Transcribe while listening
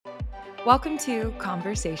Welcome to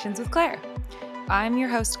Conversations with Claire. I'm your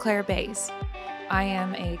host, Claire Bays. I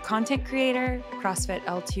am a content creator, CrossFit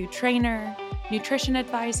L2 trainer, nutrition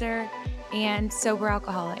advisor, and sober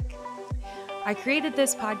alcoholic. I created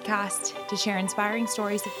this podcast to share inspiring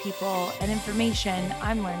stories of people and information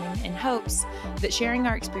I'm learning in hopes that sharing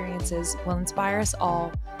our experiences will inspire us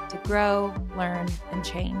all to grow, learn, and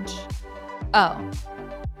change. Oh,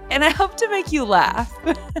 and I hope to make you laugh.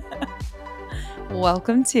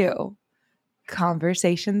 Welcome to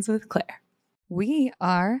Conversations with Claire. We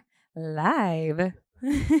are live.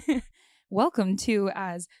 Welcome to,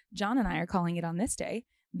 as John and I are calling it on this day,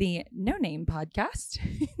 the No Name Podcast.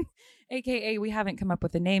 AKA, we haven't come up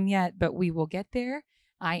with a name yet, but we will get there.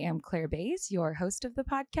 I am Claire Bays, your host of the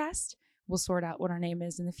podcast. We'll sort out what our name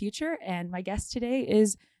is in the future. And my guest today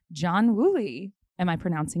is John Wooley. Am I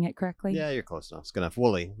pronouncing it correctly? Yeah, you're close enough. It's good enough.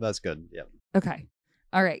 Wooley. That's good. Yep. Okay.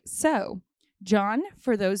 All right. So, John,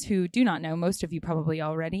 for those who do not know, most of you probably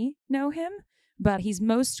already know him, but he's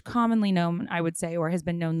most commonly known, I would say, or has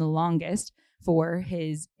been known the longest for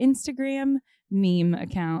his Instagram meme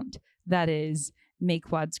account that is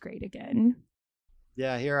MakeWODSGreatAgain.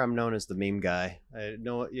 Yeah, here I'm known as the meme guy. I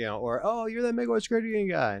know, or, oh, you're that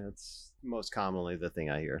MakeWODSGreatAgain guy. That's most commonly the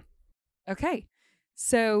thing I hear. Okay.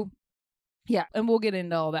 So, yeah, and we'll get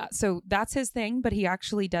into all that. So that's his thing, but he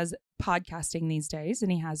actually does podcasting these days,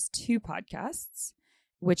 and he has two podcasts,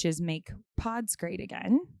 which is Make Pods Great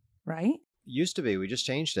Again, right? Used to be. We just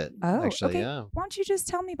changed it. Oh, actually, okay. Yeah. Why don't you just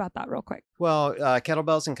tell me about that real quick? Well,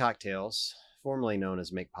 Kettlebells and Cocktails, formerly known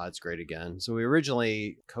as Make Pods Great Again. So we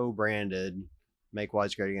originally co-branded Make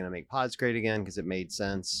Pods Great Again and Make Pods Great Again because it made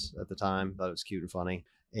sense at the time. Thought it was cute and funny.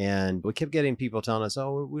 And we kept getting people telling us,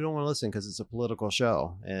 oh, we don't want to listen because it's a political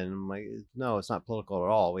show. And I'm like, no, it's not political at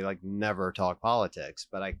all. We never talk politics,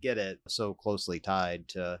 but I get it so closely tied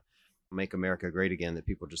to Make America Great Again that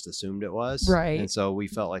people just assumed it was. Right. And so we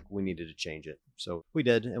felt like we needed to change it. So we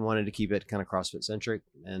did and wanted to keep it kind of CrossFit centric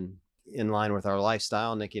and in line with our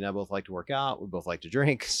lifestyle. Nikki and I both like to work out. We both like to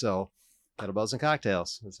drink. So Kettlebells and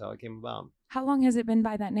Cocktails. That's how it came about. How long has it been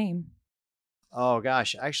by that name? Oh,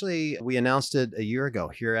 gosh. Actually, we announced it a year ago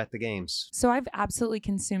here at the games. So I've absolutely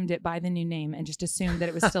consumed it by the new name and just assumed that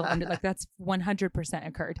it was still under, that's 100%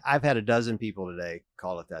 occurred. I've had a dozen people today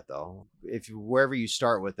call it that, though. Wherever you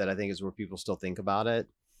start with it, I think is where people still think about it.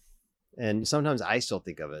 And sometimes I still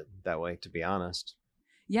think of it that way, to be honest.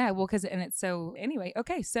 Yeah, well, anyway,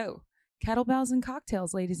 okay, so Kettlebells and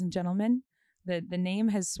Cocktails, ladies and gentlemen. The name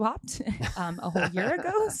has swapped a whole year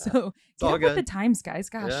ago. So it's all get good. With the times, guys.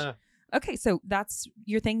 Gosh. Yeah. Okay, so that's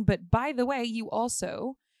your thing. But by the way, you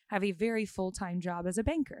also have a very full-time job as a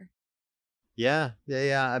banker. Yeah.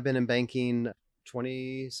 I've been in banking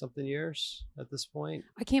 20-something years at this point.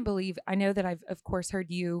 I can't believe, I know that I've, of course,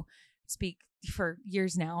 heard you speak for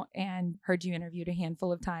years now and heard you interviewed a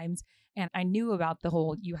handful of times. And I knew about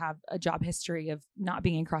you have a job history of not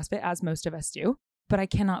being in CrossFit, as most of us do. But I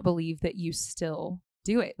cannot believe that you still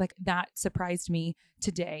do it. That surprised me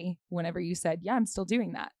today whenever you said, yeah, I'm still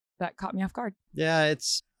doing that. That caught me off guard. Yeah,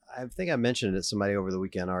 I think I mentioned it to somebody over the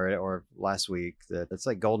weekend or last week that it's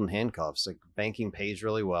like golden handcuffs. Like banking pays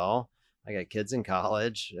really well. I got kids in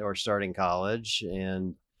college or starting college,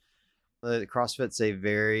 and the CrossFit's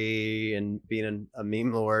and being a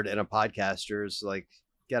meme lord and a podcaster is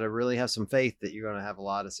got to really have some faith that you're going to have a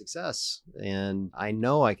lot of success. And I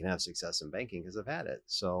know I can have success in banking because I've had it.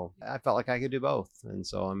 So I felt like I could do both. And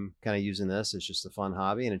so I'm kind of using this as just a fun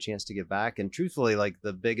hobby and a chance to give back. And truthfully,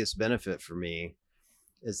 the biggest benefit for me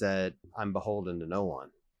is that I'm beholden to no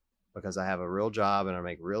one because I have a real job and I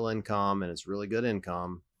make real income and it's really good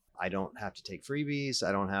income. I don't have to take freebies.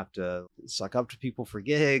 I don't have to suck up to people for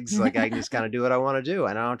gigs. I can just kind of do what I want to do.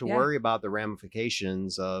 And I don't have to worry about the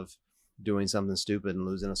ramifications of doing something stupid and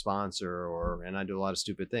losing a sponsor and I do a lot of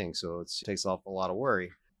stupid things. So it takes off a lot of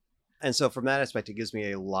worry. And so from that aspect, it gives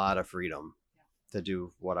me a lot of freedom to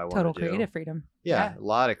do what I want to do. Total creative freedom. Yeah, a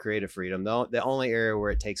lot of creative freedom. The only area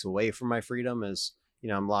where it takes away from my freedom is,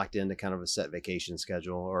 I'm locked into kind of a set vacation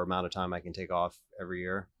schedule or amount of time I can take off every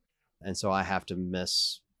year. And so I have to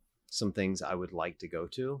miss some things I would like to go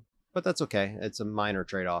to, but that's okay. It's a minor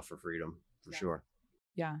trade-off for freedom for sure.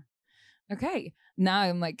 Yeah. Okay. Now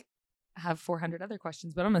I'm have 400 other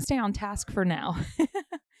questions, but I'm going to stay on task for now.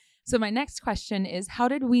 So my next question is, how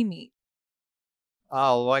did we meet?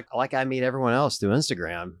 Oh, like I meet everyone else through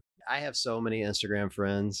Instagram. I have so many Instagram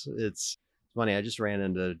friends. It's funny. I just ran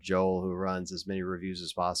into Joel, who runs as many reviews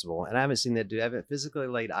as possible. And I haven't seen that dude. I haven't physically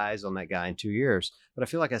laid eyes on that guy in 2 years, but I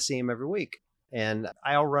feel like I see him every week. And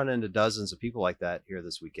I'll run into dozens of people like that here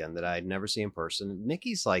this weekend that I'd never see in person.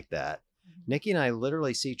 Nikki's like that. Nikki and I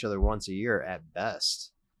literally see each other once a year at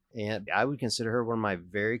best. And I would consider her one of my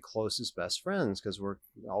very closest best friends because we're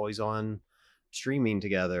always on streaming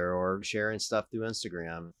together or sharing stuff through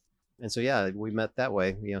Instagram. And so, yeah, we met that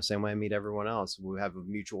way, same way I meet everyone else. We have a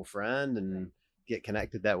mutual friend and get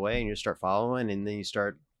connected that way, and you start following, and then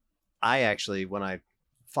I actually, when I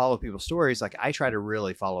follow people's stories, like I try to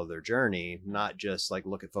really follow their journey, not just like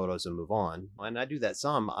look at photos and move on. And I do that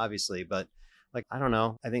some, obviously, but like, I don't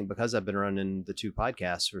know. I think because I've been running the 2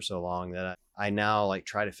 podcasts for so long that I now like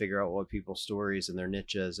try to figure out what people's stories and their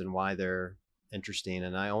niches and why they're interesting.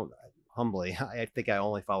 And humbly, I think I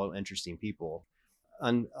only follow interesting people.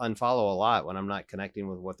 Unfollow a lot when I'm not connecting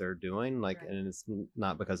with what they're doing. Like, right. And it's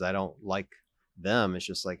not because I don't like them. It's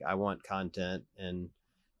just like I want content and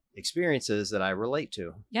experiences that I relate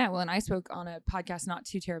to. Yeah. Well, and I spoke on a podcast not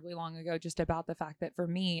too terribly long ago just about the fact that for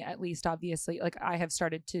me, at least, obviously, like I have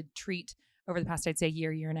started to treat over the past, I'd say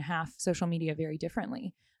year and a half, social media very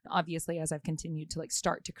differently. Obviously, as I've continued to like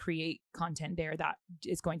start to create content there, that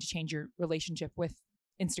is going to change your relationship with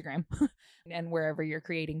Instagram and wherever you're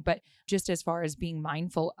creating. But just as far as being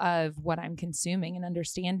mindful of what I'm consuming and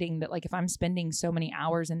understanding that like if I'm spending so many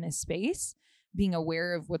hours in this space, being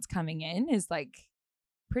aware of what's coming in is like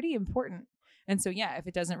pretty important. And so, yeah, if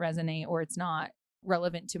it doesn't resonate or it's not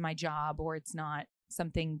relevant to my job or it's not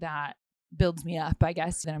something that builds me up, I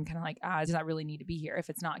guess, then I'm kind of like, does that really need to be here? If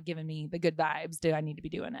it's not giving me the good vibes, do I need to be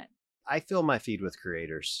doing it? I fill my feed with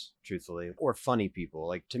creators, truthfully, or funny people.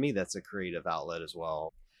 Like, to me, that's a creative outlet as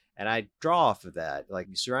well. And I draw off of that. Like,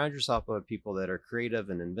 you surround yourself with people that are creative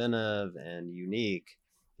and inventive and unique.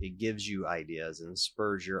 It gives you ideas and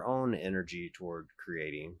spurs your own energy toward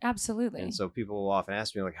creating. Absolutely. And so people will often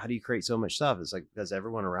ask me, like, how do you create so much stuff? It's like, because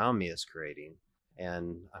everyone around me is creating.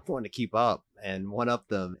 And I want to keep up and one up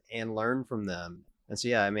them and learn from them. And so,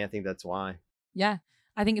 yeah, I mean, I think that's why. Yeah.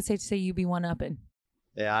 I think it's safe to say you be one upping.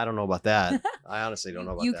 Yeah, I don't know about that. I honestly don't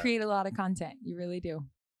know about that. You create a lot of content. You really do.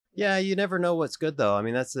 Yeah, you never know what's good, though. I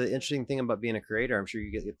mean, that's the interesting thing about being a creator. I'm sure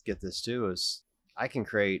you get this, too, is I can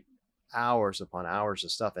create hours upon hours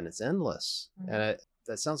of stuff, and it's endless. Mm-hmm. And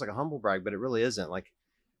that sounds like a humble brag, but it really isn't. Like,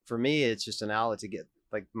 for me, it's just an outlet to get,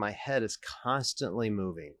 like, my head is constantly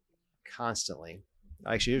moving. Constantly.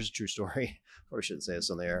 Actually, here's a true story. Probably shouldn't say this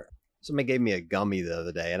on the air. Somebody gave me a gummy the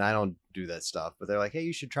other day, and I don't do that stuff, but they're like, hey,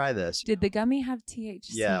 you should try this. Did the gummy have THC?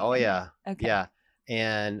 Yeah. Oh, yeah. Okay. Yeah.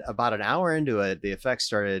 And about an hour into it, the effects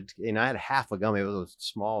started, I had half a gummy. It was a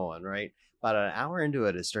small one, right? About an hour into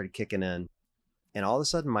it, it started kicking in. And all of a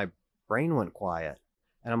sudden, my brain went quiet.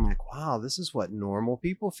 And I'm like, wow, this is what normal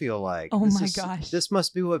people feel like. Oh my gosh. This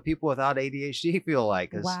must be what people without ADHD feel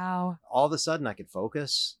like. Wow. All of a sudden, I could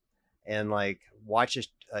focus and like watch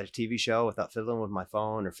a TV show without fiddling with my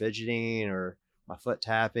phone or fidgeting or my foot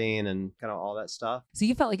tapping and kind of all that stuff. So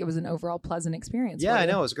you felt like it was an overall pleasant experience. Yeah, I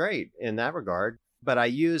know. It was great in that regard. But I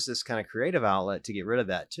used this kind of creative outlet to get rid of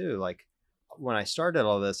that too. Like when I started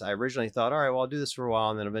all this, I originally thought, all right, well, I'll do this for a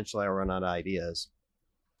while and then eventually I'll run out of ideas.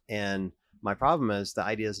 And my problem is the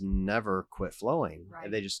ideas never quit flowing.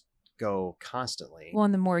 Right. They just go constantly. Well,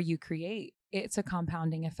 and the more you create, it's a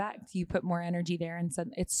compounding effect. You put more energy there, and so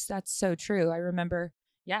that's so true. I remember,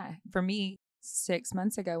 for me, 6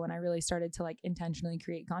 months ago when I really started to like intentionally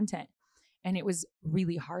create content, and it was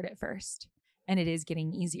really hard at first, and it is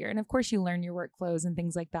getting easier. And of course, you learn your workflows and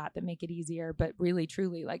things like that make it easier. But really,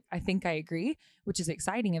 truly, like I think I agree, which is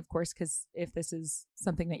exciting, of course, because if this is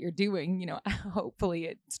something that you're doing, hopefully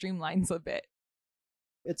it streamlines a bit.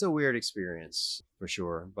 It's a weird experience for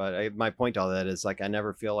sure. But my point to all that is like, I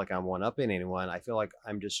never feel like I'm one-upping anyone. I feel like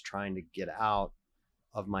I'm just trying to get out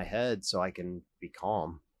of my head so I can be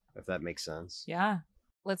calm, if that makes sense. Yeah.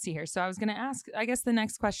 Let's see here. So I was going to ask, I guess the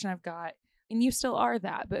next question I've got, and you still are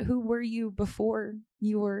that, but who were you before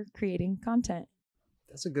you were creating content?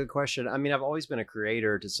 That's a good question. I mean, I've always been a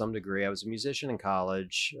creator to some degree. I was a musician in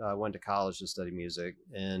college. I went to college to study music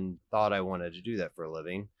and thought I wanted to do that for a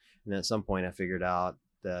living. And then at some point I figured out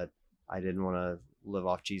that I didn't want to live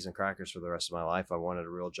off cheese and crackers for the rest of my life. I wanted a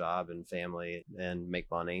real job and family and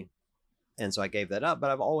make money. And so I gave that up,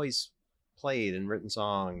 but I've always played and written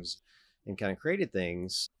songs and kind of created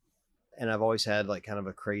things. And I've always had like kind of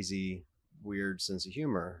a crazy, weird sense of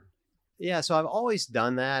humor. Yeah. So I've always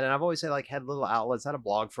done that. And I've always had little outlets. I had a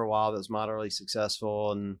blog for a while that was moderately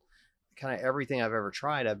successful, and kind of everything I've ever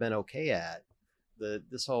tried, I've been okay at.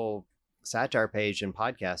 This whole satire page and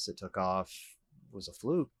podcast that took off was a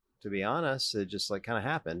fluke, to be honest. It just like kind of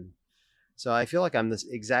happened. So I feel like I'm this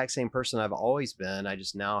exact same person I've always been. I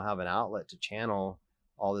just now have an outlet to channel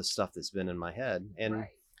all this stuff that's been in my head. And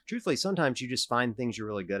truthfully, sometimes you just find things you're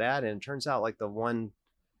really good at. And it turns out like the one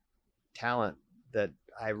talent that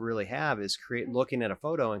I really have is looking at a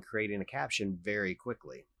photo and creating a caption very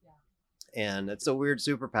quickly. Yeah. And it's a weird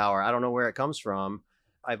superpower. I don't know where it comes from.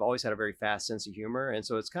 I've always had a very fast sense of humor. And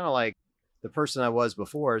so it's kind of like the person I was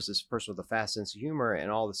before is this person with a fast sense of humor. And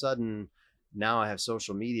all of a sudden, now I have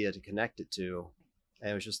social media to connect it to.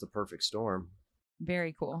 And it was just the perfect storm.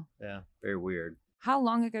 Very cool. Yeah, very weird. How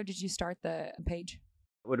long ago did you start the page?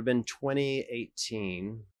 It would have been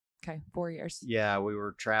 2018. Okay, 4 years. Yeah, we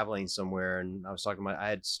were traveling somewhere and I was talking about, I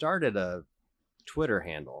had started a Twitter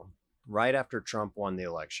handle right after Trump won the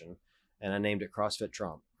election. And I named it CrossFit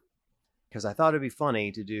Trump because I thought it'd be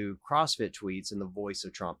funny to do CrossFit tweets in the voice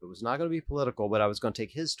of Trump. It was not going to be political, but I was going to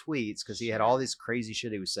take his tweets because he had all this crazy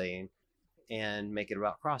shit he was saying and make it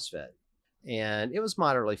about CrossFit. And it was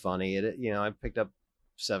moderately funny. I picked up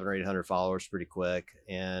 700 or 800 followers pretty quick.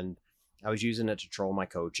 And I was using it to troll my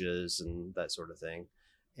coaches and that sort of thing.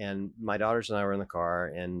 And my daughters and I were in the car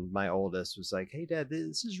and my oldest was like, "Hey Dad,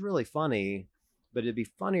 this is really funny, but it'd be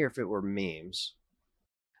funnier if it were memes."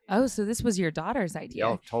 Oh, so this was your daughter's idea.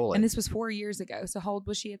 Yeah, totally. And this was 4 years ago. So how old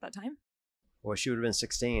was she at that time? Well, she would have been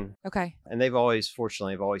 16. Okay. And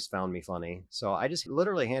fortunately, they've always found me funny. So I just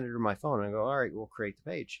literally handed her my phone and I go, "All right, we'll create the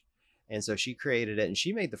page." And so she created it and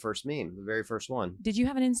she made the first meme, the very first one. Did you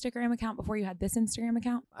have an Instagram account before you had this Instagram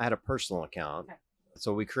account? I had a personal account. Okay.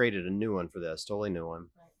 So we created a new one for this, totally new one,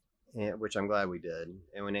 right. Which I'm glad we did.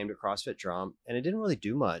 And we named it CrossFit Trump. And it didn't really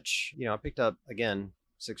do much. I picked up, again,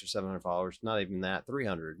 600 or 700 followers, not even that,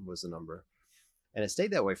 300 was the number. And it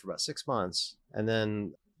stayed that way for about 6 months. And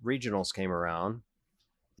then regionals came around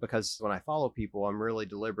because when I follow people, I'm really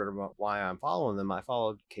deliberate about why I'm following them. I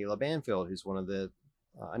followed Kayla Banfield, who's one of the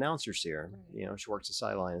announcers here. Right. She works the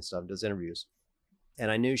sideline and stuff, does interviews. And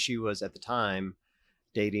I knew she was at the time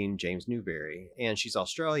dating James Newberry and she's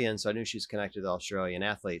Australian. So I knew she's connected to Australian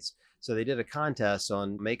athletes. So they did a contest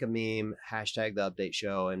on make a meme, hashtag the update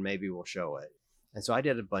show, and maybe we'll show it. And so I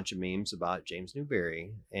did a bunch of memes about James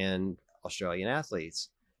Newberry and Australian athletes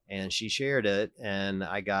and she shared it. And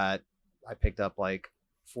I picked up like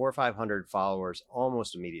 400 or 500 followers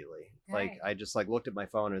almost immediately. Right. Like I just looked at my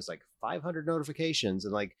phone and it's like 500 notifications.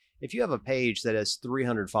 And like, if you have a page that has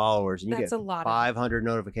 300 followers and you get 500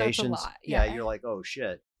 notifications, that's a lot. Yeah, you're like, oh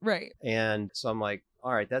shit. Right. And so I'm like,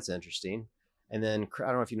 all right, that's interesting. And then I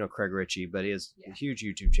don't know if you know Craig Ritchie, but he has a huge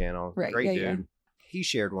YouTube channel. Right. Great dude. Yeah. He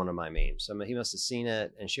shared one of my memes. I mean, he must have seen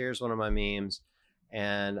it and shares one of my memes.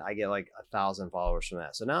 And I get like 1,000 followers from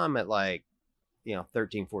that. So now I'm at like,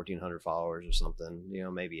 1,400 followers or something,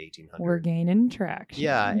 maybe 1,800. We're gaining traction.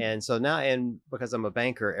 Yeah. And so now, and because I'm a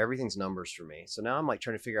banker, everything's numbers for me. So now I'm like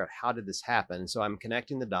trying to figure out how did this happen? So I'm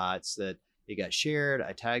connecting the dots that it got shared.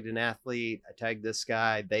 I tagged an athlete. I tagged this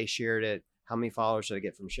guy. They shared it. How many followers did I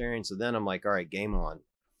get from sharing? So then I'm like, all right, game on.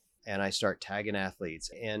 And I start tagging athletes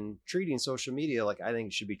and treating social media like I think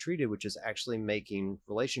it should be treated, which is actually making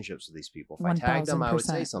relationships with these people. If 1,000%. I tagged them, I would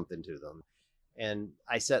say something to them. And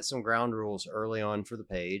I set some ground rules early on for the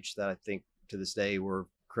page that I think to this day were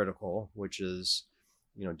critical, which is,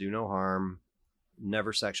 do no harm,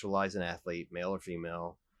 never sexualize an athlete, male or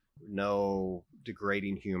female, no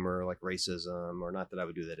degrading humor like racism, or not that I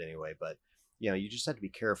would do that anyway, but you just have to be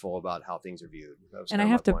careful about how things are viewed. And I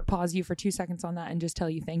have to pause you for 2 seconds on that and just tell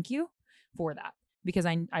you thank you for that, because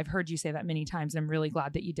I've heard you say that many times. I'm really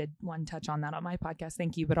glad that you did one touch on that on my podcast.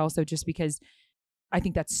 Thank you. But also just because I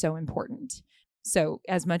think that's so important. So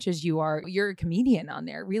as much as you're a comedian on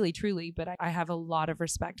there, really, truly, but I have a lot of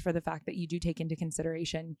respect for the fact that you do take into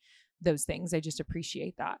consideration those things. I just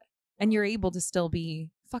appreciate that. And you're able to still be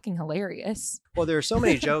fucking hilarious. Well, there are so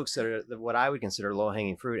many jokes that are what I would consider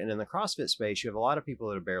low-hanging fruit. And in the CrossFit space, you have a lot of people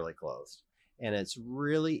that are barely clothed. And it's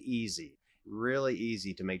really easy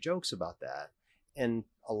to make jokes about that. And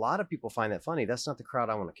a lot of people find that funny. That's not the crowd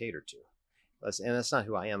I want to cater to. That's not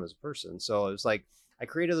who I am as a person. So it was like, I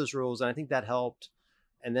created those rules and I think that helped.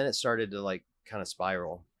 And then it started to like kind of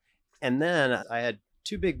spiral. And then I had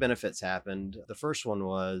 2 big benefits happened. The first one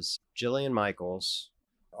was Jillian Michaels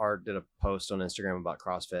did a post on Instagram about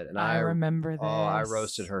CrossFit. And I remember this. Oh, I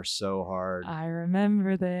roasted her so hard. I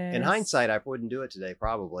remember this. In hindsight, I wouldn't do it today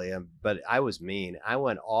probably, but I was mean. I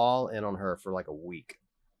went all in on her for like a week.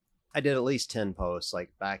 I did at least 10 posts, like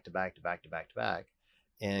back to back to back to back to back.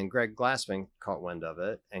 And Greg Glassman caught wind of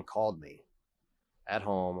it and called me at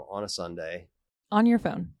home on a Sunday. On your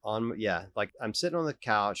phone? Like I'm sitting on the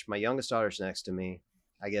couch. My youngest daughter's next to me.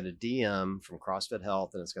 I get a DM from CrossFit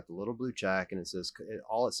Health and it's got the little blue check and it says,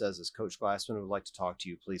 all it says is Coach Glassman would like to talk to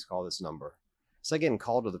you. Please call this number. It's like getting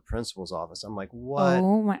called to the principal's office. I'm like, what?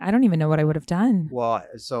 Oh my, I don't even know what I would have done. Well,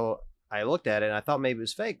 so I looked at it and I thought maybe it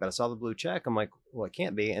was fake, but I saw the blue check. I'm like, well, it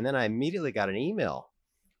can't be. And then I immediately got an email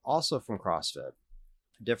also from CrossFit,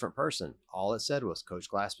 a different person. All it said was Coach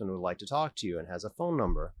Glassman would like to talk to you and has a phone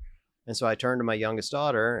number. And so I turned to my youngest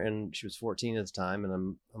daughter, and she was 14 at the time.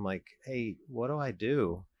 And I'm like, hey, what do I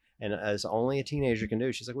do? And as only a teenager can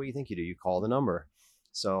do, she's like, what do you think you do? You call the number.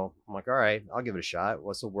 So I'm like, all right, I'll give it a shot.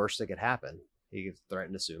 What's the worst that could happen? He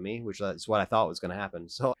threatened to sue me, which is what I thought was going to happen.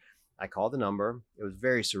 So I called the number. It was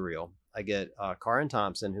very surreal. I get Karin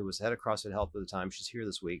Thompson, who was head of CrossFit Health at the time. She's here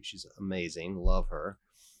this week. She's amazing. Love her.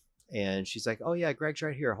 And she's like, oh, yeah, Greg's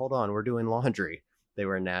right here. Hold on. We're doing laundry. They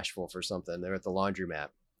were in Nashville for something. They're at the laundromat.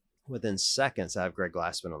 Within seconds, I have Greg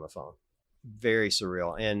Glassman on the phone. Very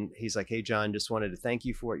surreal. And he's like, hey, John, just wanted to thank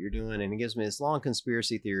you for what you're doing. And he gives me this long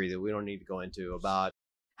conspiracy theory that we don't need to go into about.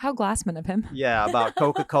 How Glassman of him. Yeah, about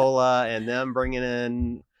Coca-Cola and them bringing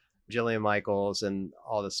in Jillian Michaels and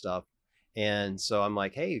all this stuff. And so I'm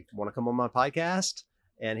like, hey, want to come on my podcast?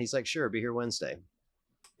 And he's like, sure, be here Wednesday.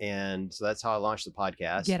 And so that's how I launched the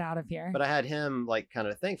podcast. Get out of here. But I had him like kind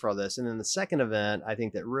of thank for all this. And then the second event, I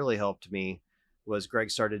think that really helped me was Greg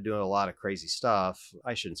started doing a lot of crazy stuff.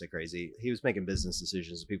 I shouldn't say crazy. He was making business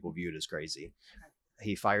decisions that people viewed as crazy.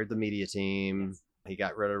 He fired the media team. He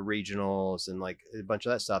got rid of regionals and like a bunch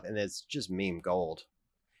of that stuff. And it's just meme gold.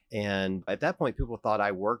 And at that point, people thought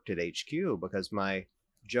I worked at HQ because my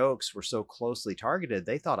jokes were so closely targeted.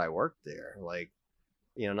 They thought I worked there. Like,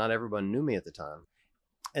 you know, not everyone knew me at the time.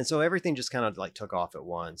 And so everything just kind of like took off at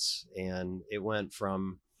once. And it went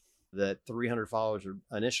from the 300 followers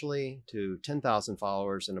initially to 10,000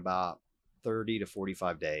 followers in about 30 to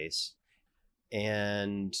 45 days.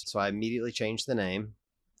 And so I immediately changed the name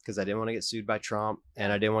because I didn't want to get sued by Trump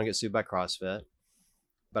and I didn't want to get sued by CrossFit,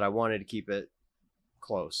 but I wanted to keep it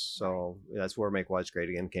close. So that's where Make WODS Great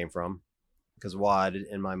Again came from, because WOD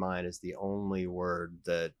in my mind is the only word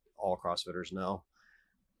that all CrossFitters know.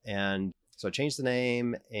 And so I changed the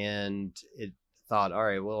name and it thought, all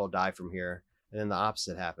right, well, it'll die from here. And then the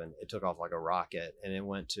opposite happened. It took off like a rocket and it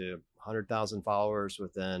went to 100,000 followers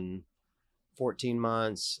within 14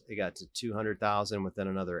 months. It got to 200,000 within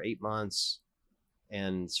another 8 months.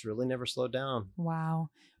 And it's really never slowed down.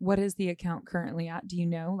 Wow. What is the account currently at? Do you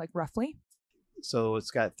know, like roughly? So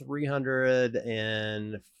it's got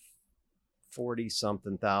 340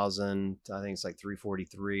 something thousand. I think it's like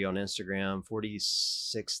 343 on Instagram,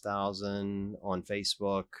 46,000 on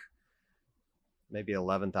Facebook. Maybe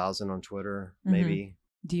 11,000 on Twitter, maybe.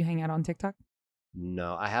 Do you hang out on TikTok?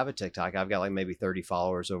 No, I have a TikTok. I've got like maybe 30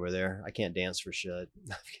 followers over there. I can't dance for shit.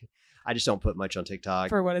 I just don't put much on TikTok.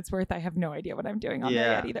 For what it's worth, I have no idea what I'm doing on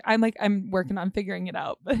there yet either. I'm working on figuring it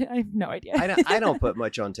out, but I have no idea. I don't put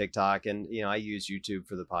much on TikTok, and you know, I use YouTube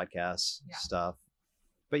for the podcast stuff.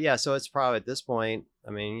 But yeah, so it's probably at this point,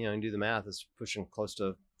 I mean, you know, you do the math, it's pushing close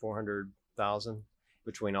to 400,000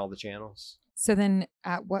 between all the channels. So then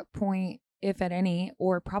at what point, if at any,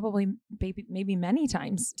 or probably maybe many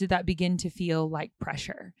times, did that begin to feel like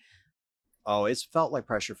pressure? Oh, it's felt like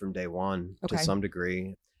pressure from day one to some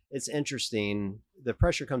degree. It's interesting. The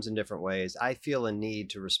pressure comes in different ways. I feel a need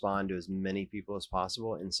to respond to as many people as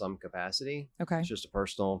possible in some capacity. Okay. It's just a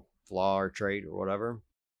personal flaw or trait or whatever.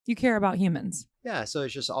 You care about humans. Yeah. So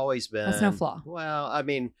it's just always been. That's no flaw. Well, I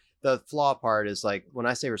mean, the flaw part is like when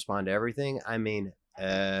I say respond to everything, I mean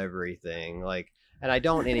everything. Like, and I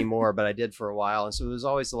don't anymore, but I did for a while. And so there was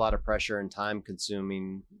always a lot of pressure and time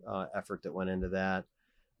consuming effort that went into that,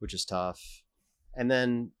 which is tough. And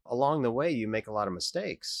then along the way, you make a lot of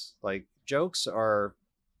mistakes. Like jokes are,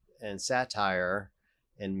 and satire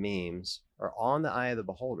and memes are on the eye of the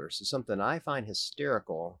beholder. So something I find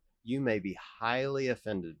hysterical, you may be highly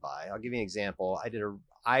offended by. I'll give you an example. I did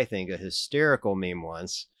I think a hysterical meme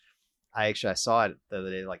once. I saw it the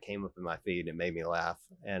other day, like came up in my feed and it made me laugh.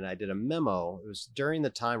 And I did a memo. It was during the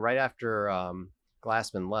time right after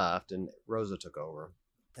Glassman left and Rosa took over.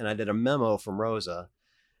 And I did a memo from Rosa,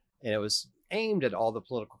 and it was aimed at all the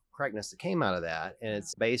political correctness that came out of that. And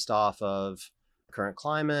it's based off of the current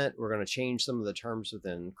climate. We're going to change some of the terms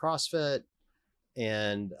within CrossFit.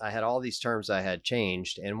 And I had all these terms I had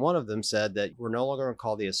changed. And one of them said that we're no longer going to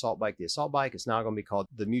call the assault bike. It's now going to be called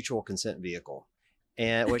the mutual consent vehicle.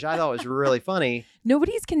 And which I thought was really funny.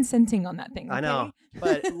 Nobody's consenting on that thing. Okay? I know.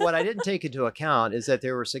 But what I didn't take into account is that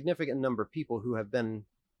there were a significant number of people who have been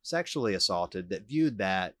sexually assaulted that viewed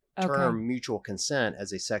that term mutual consent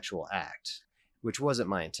as a sexual act, which wasn't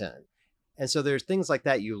my intent. And so there's things like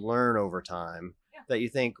that you learn over time that you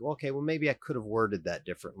think, okay, well, maybe I could have worded that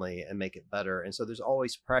differently and make it better. And so there's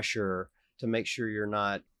always pressure to make sure you're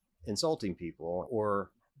not insulting people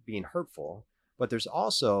or being hurtful. But there's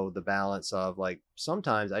also the balance of like,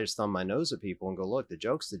 sometimes I just thumb my nose at people and go, look, the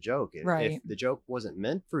joke's the joke. If the joke wasn't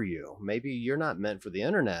meant for you, maybe you're not meant for the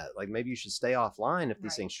internet. Like maybe you should stay offline if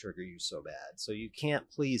these things trigger you so bad. So you can't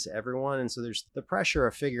please everyone. And so there's the pressure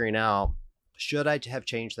of figuring out, Should I have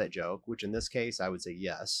changed that joke? Which in this case, I would say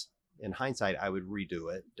yes. In hindsight, I would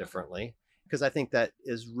redo it differently because I think that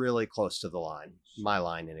is really close to the line, my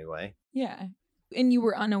line anyway. Yeah. And you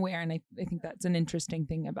were unaware. And I think that's an interesting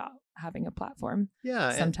thing about having a platform.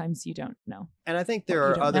 Yeah. Sometimes you don't know. And I think there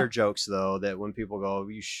are other jokes, though, that when people go,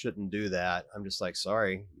 you shouldn't do that, I'm just like,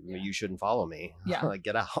 sorry, you shouldn't follow me. Yeah. Like,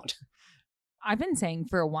 get out. I've been saying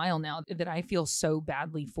for a while now that I feel so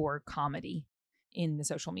badly for comedy in the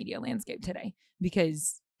social media landscape today,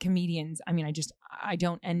 because comedians, I mean, I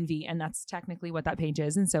don't envy, and that's technically what that page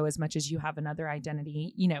is. And so as much as you have another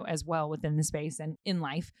identity, as well within the space and in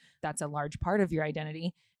life, that's a large part of your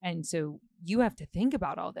identity. And so you have to think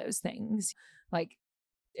about all those things. Like,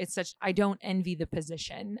 I don't envy the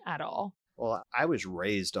position at all. Well, I was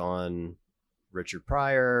raised on Richard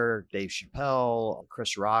Pryor, Dave Chappelle,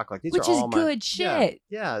 Chris Rock. Like, these Which are all is good shit.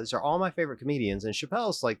 Yeah, these are all my favorite comedians. And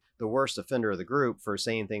Chappelle's like the worst offender of the group for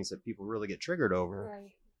saying things that people really get triggered over.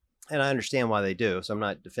 Right. And I understand why they do. So I'm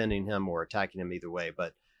not defending him or attacking him either way.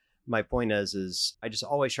 But my point is I just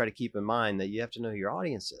always try to keep in mind that you have to know who your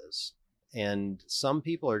audience is. And some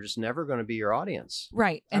people are just never going to be your audience.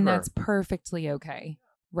 Right. Ever. And that's perfectly okay.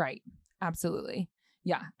 Right. Absolutely.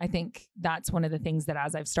 Yeah, I think that's one of the things that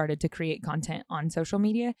as I've started to create content on social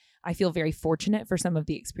media, I feel very fortunate for some of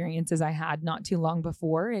the experiences I had not too long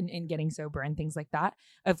before in getting sober and things like that,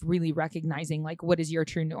 of really recognizing like what is your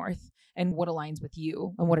true north and what aligns with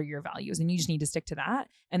you and what are your values. And you just need to stick to that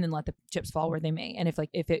and then let the chips fall where they may. And if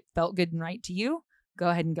it felt good and right to you, go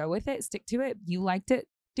ahead and go with it, stick to it. You liked it,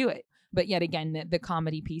 do it. But yet again, the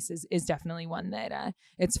comedy piece is definitely one that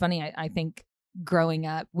it's funny. I think growing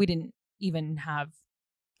up, we didn't even have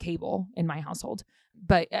cable in my household.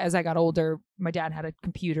 But as I got older, my dad had a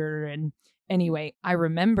computer. And anyway, I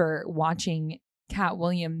remember watching Cat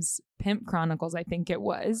Williams' Pimp Chronicles, I think it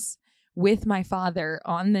was, with my father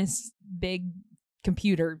on this big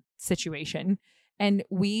computer situation. And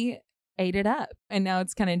we ate it up. And now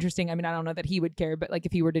it's kind of interesting. I mean, I don't know that he would care, but like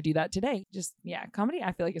if he were to do that today, just, comedy,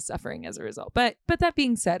 I feel like is suffering as a result. But that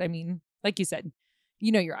being said, I mean, like you said,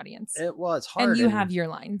 you know your audience. It's hard. And you have your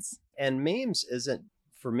lines. And memes isn't,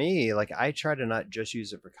 for me, like I try to not just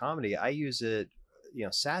use it for comedy. I use it,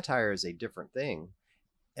 satire is a different thing.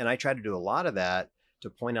 And I try to do a lot of that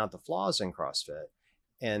to point out the flaws in CrossFit.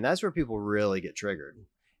 And that's where people really get triggered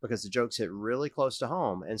because the jokes hit really close to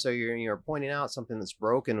home. And so you're pointing out something that's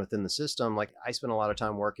broken within the system. Like I spend a lot of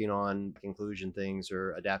time working on inclusion things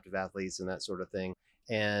or adaptive athletes and that sort of thing.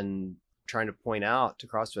 And trying to point out to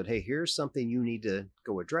CrossFit, hey, here's something you need to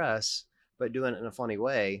go address, but doing it in a funny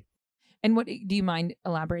way. And what do you mind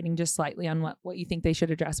elaborating just slightly on what you think they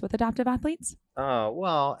should address with adaptive athletes?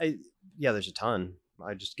 There's a ton.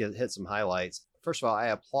 I just hit some highlights. First of all, I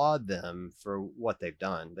applaud them for what they've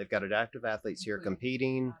done. They've got adaptive athletes here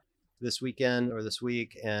competing this weekend or this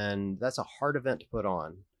week, and that's a hard event to put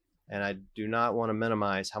on. And I do not want to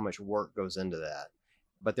minimize how much work goes into that.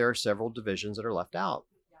 But there are several divisions that are left out.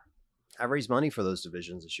 I raised money for those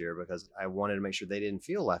divisions this year because I wanted to make sure they didn't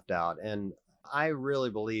feel left out. And I really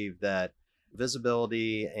believe that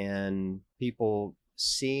visibility and people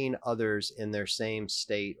seeing others in their same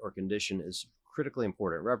state or condition is critically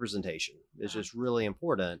important. Representation is just really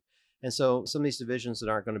important. And so some of these divisions that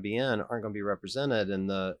aren't going to be aren't going to be represented. And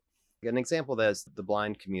an example of that is the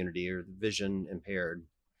blind community or the vision impaired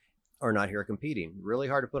are not here competing. Really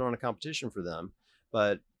hard to put on a competition for them.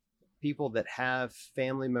 But people that have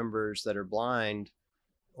family members that are blind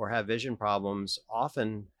or have vision problems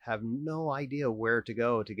often have no idea where to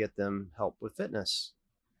go to get them help with fitness.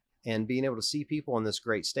 And being able to see people on this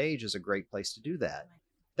great stage is a great place to do that.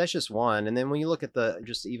 That's just one. And then when you look at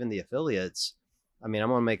even the affiliates, I mean, I'm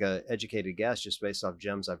going to make an educated guess just based off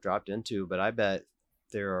gyms I've dropped into, but I bet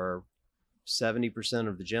there are 70%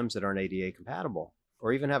 of the gyms that aren't ADA compatible,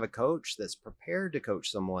 or even have a coach that's prepared to coach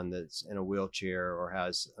someone that's in a wheelchair or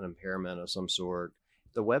has an impairment of some sort.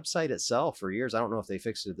 The website itself for years, I don't know if they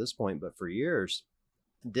fixed it at this point, but for years,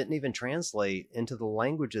 didn't even translate into the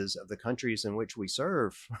languages of the countries in which we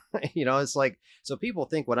serve. It's like, so people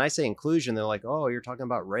think when I say inclusion, they're like, oh, you're talking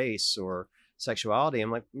about race or sexuality.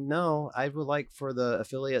 I'm like, no, I would like for the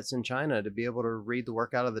affiliates in China to be able to read the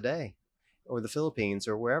workout of the day, or the Philippines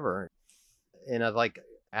or wherever. And I'd like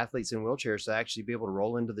athletes in wheelchairs to actually be able to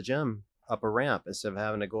roll into the gym up a ramp instead of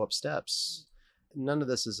having to go up steps. None of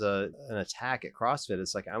this is an attack at CrossFit.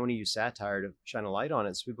 It's like, I want to use satire to shine a light on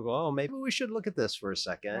it. So people go, oh, maybe we should look at this for a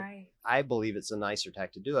second. Right. I believe it's a nicer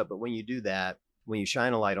tack to do it. But when you do that, when you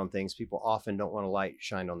shine a light on things, people often don't want a light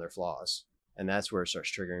shined on their flaws. And that's where it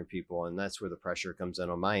starts triggering people. And that's where the pressure comes in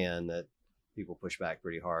on my end that people push back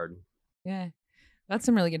pretty hard. Yeah, that's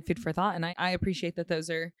some really good food for thought. And I appreciate that those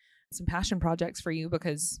are some passion projects for you,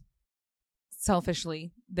 because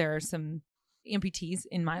selfishly, there are some amputees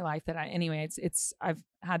in my life that I've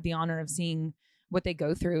had the honor of seeing what they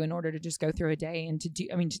go through in order to just go through a day and to do,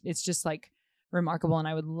 it's just like remarkable. And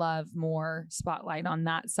I would love more spotlight on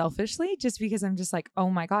that selfishly, just because I'm just like, oh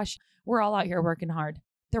my gosh, we're all out here working hard.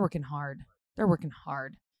 They're working hard. They're working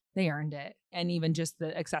hard. They earned it. And even just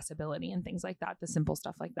the accessibility and things like that, the simple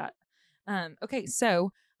stuff like that. Okay.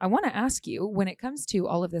 So I want to ask you, when it comes to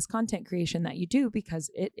all of this content creation that you do, because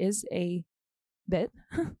it is a bit,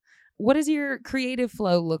 what does your creative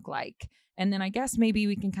flow look like? And then I guess maybe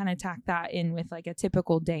we can kind of tack that in with like a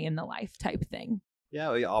typical day in the life type thing. Yeah,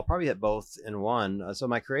 I'll probably hit both in one. So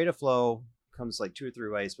my creative flow comes like 2 or 3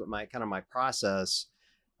 ways, but my process,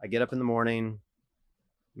 I get up in the morning,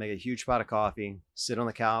 make a huge pot of coffee, sit on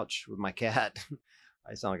the couch with my cat.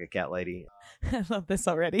 I sound like a cat lady. I love this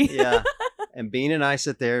already. Yeah. And Bean and I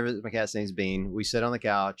sit there. My cat's name's Bean. We sit on the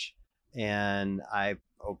couch and I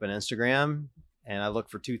open Instagram and I look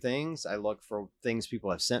for 2 things. I look for things people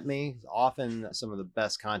have sent me. Often some of the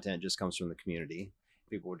best content just comes from the community.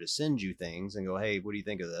 People would just send you things and go, hey, what do you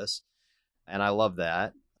think of this? And I love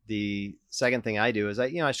that. The second thing I do is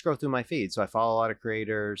I scroll through my feed. So I follow a lot of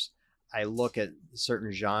creators. I look at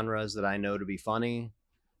certain genres that I know to be funny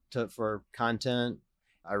for content.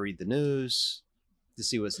 I read the news to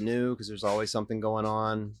see what's new, because there's always something going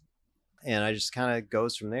on. And I just kind of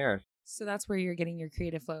goes from there. So that's where you're getting your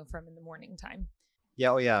creative flow from in the morning time.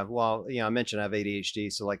 Yeah. Oh yeah. Well, I mentioned I have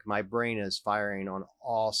ADHD. So like my brain is firing on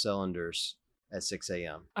all cylinders at 6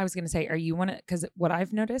 a.m. I was going to say, are you because what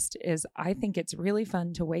I've noticed is I think it's really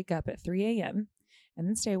fun to wake up at 3 a.m. and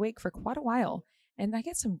then stay awake for quite a while. And I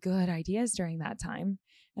get some good ideas during that time.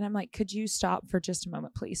 And I'm like, could you stop for just a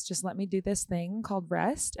moment, please? Just let me do this thing called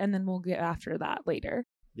rest. And then we'll get after that later.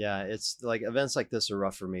 Yeah. It's like events like this are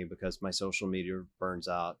rough for me because my social media burns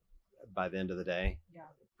out by the end of the day. Yeah.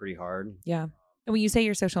 Pretty hard. Yeah. And when you say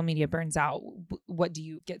your social media burns out, what do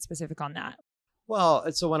you get specific on that?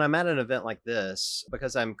 Well, so when I'm at an event like this,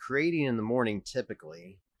 because I'm creating in the morning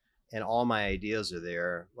typically, and all my ideas are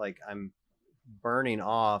there, like I'm burning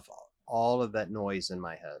off all of that noise in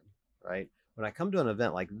my head, right? When I come to an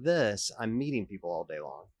event like this, I'm meeting people all day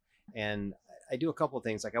long. And I do a couple of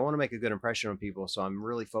things. Like I want to make a good impression on people. So I'm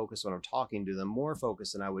really focused when I'm talking to them, more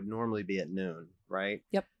focused than I would normally be at noon, right?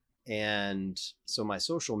 Yep. And so my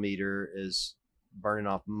social meter is burning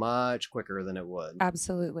off much quicker than it would.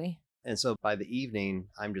 Absolutely. And so by the evening,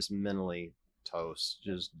 I'm just mentally toast,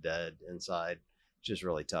 just dead inside, just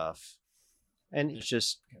really tough. And it's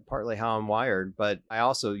just partly how I'm wired. But I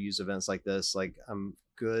also use events like this, like I'm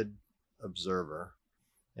a good observer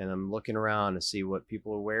and I'm looking around to see what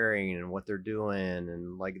people are wearing and what they're doing.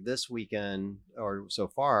 And like this weekend, or so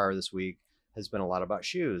far this week, has been a lot about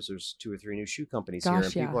shoes. There's 2 or 3 new shoe companies here,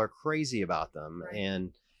 and people are crazy about them.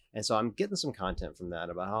 Right. And so I'm getting some content from that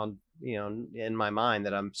about how, in my mind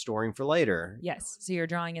that I'm storing for later. Yes. So you're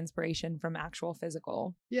drawing inspiration from actual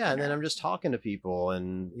physical. Yeah. And then I'm just talking to people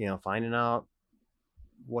and, finding out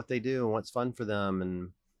what they do and what's fun for them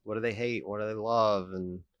and what do they hate, what do they love.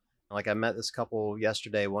 And like I met this couple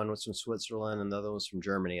yesterday. One was from Switzerland and the other was from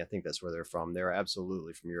Germany. I think that's where they're from. They're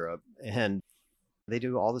absolutely from Europe. And they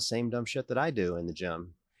do all the same dumb shit that I do in the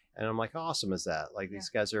gym. And I'm like, how awesome is that? Like these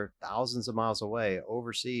guys are thousands of miles away,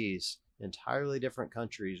 overseas, entirely different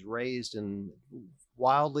countries, raised in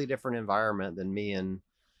wildly different environment than me in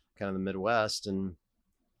kind of the Midwest. And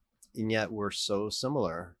yet we're so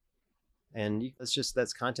similar. And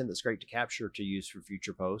that's content that's great to capture to use for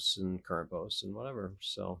future posts and current posts and whatever.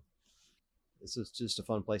 So it's just a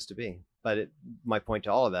fun place to be. But my point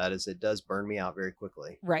to all of that is it does burn me out very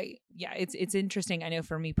quickly. Right. Yeah. It's interesting. I know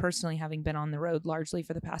for me personally, having been on the road largely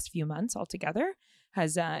for the past few months altogether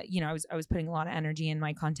has, I was putting a lot of energy in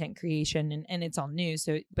my content creation and it's all new.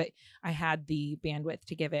 So, but I had the bandwidth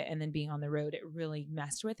to give it. And then being on the road, it really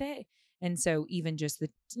messed with it. And so even just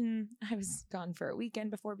I was gone for a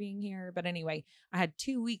weekend before being here. But anyway, I had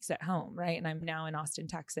 2 weeks at home, right? And I'm now in Austin,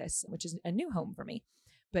 Texas, which is a new home for me.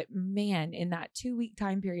 But man, in that 2-week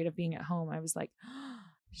time period of being at home, I was like, oh,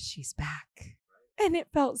 she's back. And it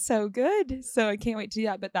felt so good. So I can't wait to do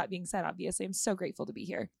that. But that being said, obviously, I'm so grateful to be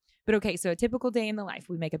here. But okay, so a typical day in the life,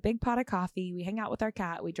 we make a big pot of coffee, we hang out with our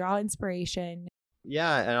cat, we draw inspiration.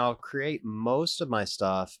 Yeah, and I'll create most of my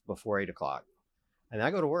stuff before 8 o'clock. And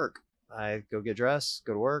I go to work. I go get dressed,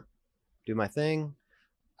 go to work, do my thing.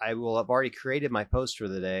 I will have already created my posts for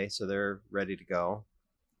the day, so they're ready to go.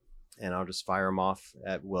 And I'll just fire them off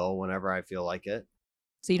at will whenever I feel like it.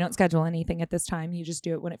 So you don't schedule anything at this time? You just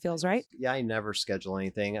do it when it feels right? Yeah, I never schedule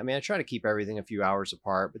anything. I mean, I try to keep everything a few hours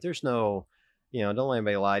apart, but there's no Don't let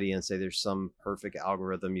anybody lie to you and say there's some perfect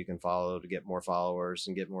algorithm you can follow to get more followers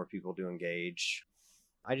and get more people to engage.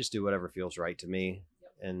 I just do whatever feels right to me.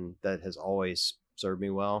 And that has always served me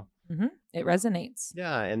well. It resonates.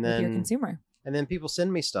 Yeah. And with then your consumer. And then people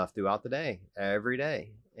send me stuff throughout the day, every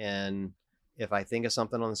day. And if I think of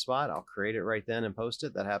something on the spot, I'll create it right then and post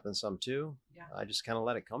it. That happens some too. Yeah. I just kind of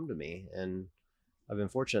let it come to me. And I've been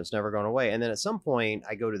fortunate. It's never gone away. And then at some point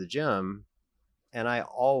I go to the gym and I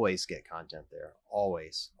always get content there.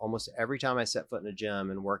 Always. Almost every time I set foot in a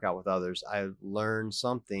gym and work out with others, I learn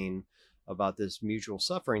something about this mutual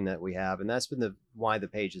suffering that we have. And that's been why the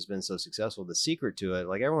page has been so successful. The secret to it,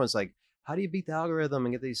 like everyone's like, how do you beat the algorithm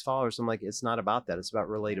and get these followers? I'm like, it's not about that. It's about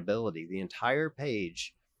relatability. The entire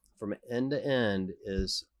page from end to end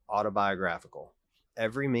is autobiographical.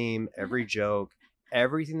 Every meme, every joke,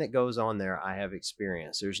 everything that goes on there, I have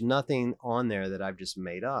experienced. There's nothing on there that I've just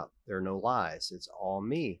made up. There are no lies. It's all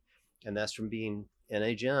me. And that's from being in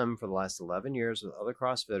a gym for the last 11 years with other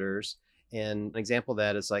CrossFitters. And an example of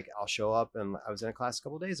that is like, I'll show up and I was in a class a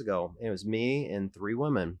couple of days ago and it was me and 3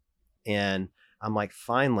 women. And I'm like,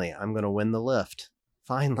 finally, I'm going to win the lift.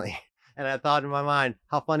 Finally. And I thought in my mind,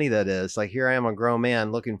 how funny that is. Like, here I am, a grown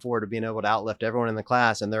man looking forward to being able to outlift everyone in the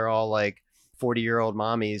class. And they're all like 40-year-old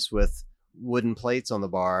mommies with wooden plates on the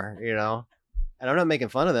bar, And I'm not making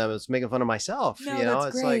fun of them. It's making fun of myself. No,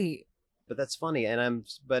 that's it's great. Like, but that's funny.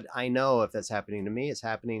 But I know if that's happening to me, it's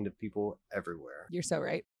happening to people everywhere. You're so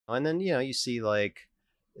right. And then, you see like,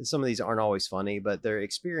 some of these aren't always funny, but they're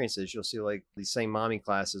experiences. You'll see like these same mommy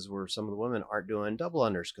classes where some of the women aren't doing double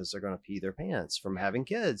unders because they're going to pee their pants from having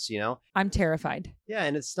kids, I'm terrified. Yeah.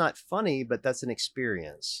 And it's not funny, but that's an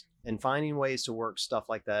experience. And finding ways to work stuff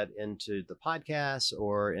like that into the podcast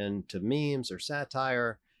or into memes or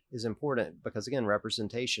satire is important because, again,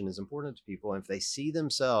 representation is important to people. And if they see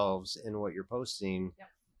themselves in what you're posting,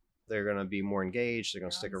 they're going to be more engaged. They're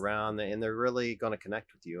going to stick around and they're really going to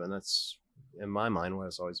connect with you. And that's, in my mind, what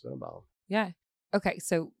it's always been about. Yeah. Okay.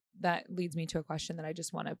 So that leads me to a question that I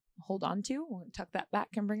just want to hold on to. We'll tuck that back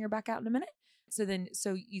and bring her back out in a minute.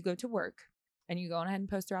 So you go to work and you go on ahead and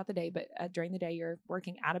post throughout the day, but during the day you're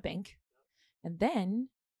working at a bank and then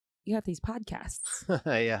you have these podcasts.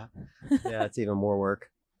 Yeah. Yeah. It's even more work.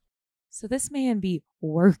 So this man be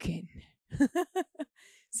working.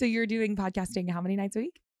 So you're doing podcasting how many nights a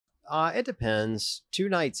week? It depends. 2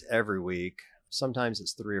 nights every week. Sometimes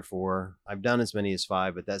it's 3 or 4. I've done as many as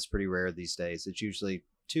 5, but that's pretty rare these days. It's usually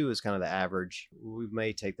 2 is kind of the average. We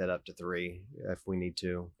may take that up to 3 if we need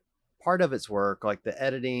to. Part of it's work, like the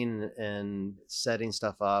editing and setting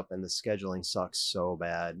stuff up and the scheduling sucks so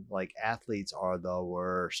bad. Like athletes are the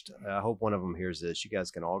worst. I hope one of them hears this. You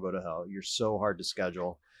guys can all go to hell. You're so hard to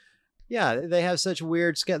schedule. Yeah, they have such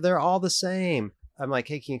weird schedule. They're all the same. I'm like,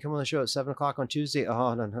 hey, can you come on the show at 7:00 on Tuesday?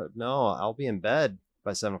 Oh, no, I'll be in bed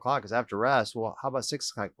by 7:00 because I have to rest. Well, how about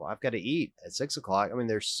 6:00? Well, I've got to eat at 6:00. I mean,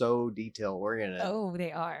 they're so detail oriented. Oh,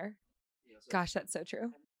 they are. Gosh, that's so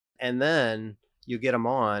true. And then you get them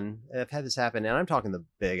on. I've had this happen, and I'm talking the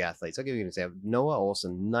big athletes. I'll give you an example. Noah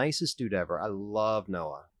Olson, nicest dude ever. I love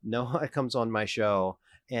Noah. Noah comes on my show,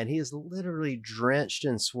 and he is literally drenched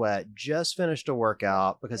in sweat, just finished a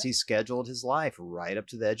workout because he scheduled his life right up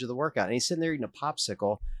to the edge of the workout. And he's sitting there eating a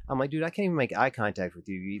popsicle. I'm like, dude, I can't even make eye contact with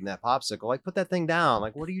you eating that popsicle. Like, put that thing down.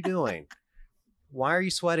 Like, what are you doing? Why are you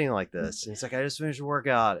sweating like this? And he's like, I just finished a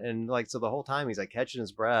workout. And like, so the whole time he's like catching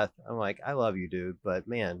his breath. I'm like, I love you, dude. But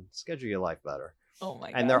man, schedule your life better. Oh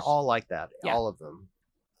my gosh. And they're all like that. Yeah. All of them.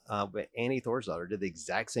 But Annie Thorsdottir did the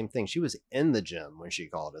exact same thing. She was in the gym when she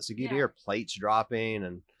called us. You could hear plates dropping.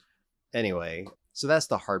 And anyway, so that's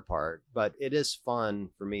the hard part. But it is fun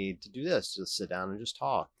for me to do this, just sit down and just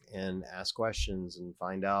talk and ask questions and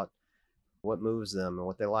find out what moves them and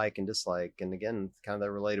what they like and dislike. And again, kind of the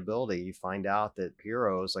relatability. You find out that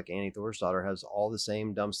heroes like Annie Thorsdottir has all the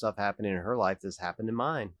same dumb stuff happening in her life that's happened in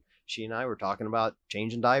mine. She and I were talking about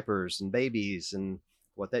changing diapers and babies and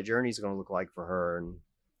what that journey is going to look like for her. And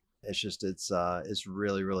it's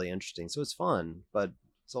really, really interesting. So it's fun, but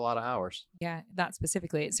it's a lot of hours. Yeah, that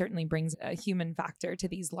specifically, it certainly brings a human factor to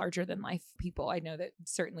these larger than life people. I know that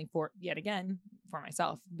certainly for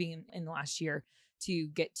myself, being in the last year to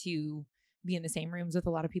get to be in the same rooms with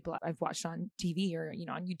a lot of people I've watched on TV or,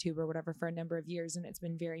 on YouTube or whatever for a number of years. And it's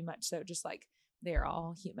been very much so just like they're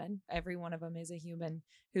all human. Every one of them is a human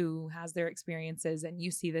who has their experiences, and you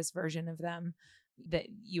see this version of them that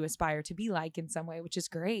you aspire to be like in some way, which is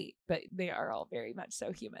great, but they are all very much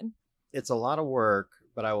so human. It's a lot of work,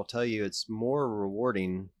 but I will tell you it's more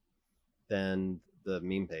rewarding than the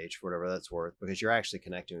meme page, for whatever that's worth, because you're actually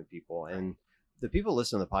connecting with people. And the people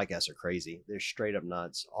listening to the podcast are crazy. They're straight up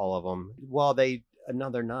nuts, all of them. Well, they're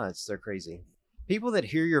nuts. They're crazy. People that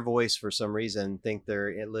hear your voice for some reason think they're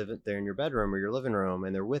in your bedroom or your living room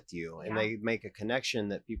and they're with you, and they make a connection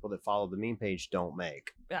that people that follow the meme page don't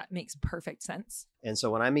make. That makes perfect sense. And so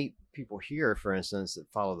when I meet people here, for instance,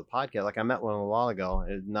 that follow the podcast, like I met one a while ago,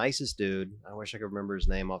 the nicest dude. I wish I could remember his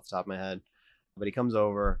name off the top of my head, but he comes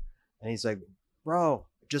over and he's like, bro,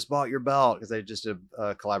 just bought your belt, because I just did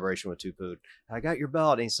a collaboration with Two Food. I got your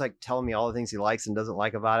belt, and he's like telling me all the things he likes and doesn't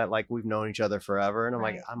like about it, like we've known each other forever. And I'm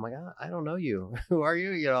like, I don't know you. Who are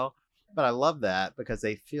you? You know. But I love that because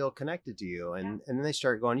they feel connected to you, and then they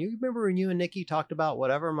start going, you remember when you and Nikki talked about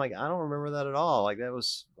whatever? I'm like, I don't remember that at all. Like that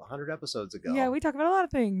was 100 episodes ago. Yeah, we talk about a lot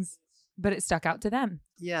of things, but it stuck out to them.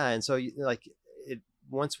 Yeah, and so like it.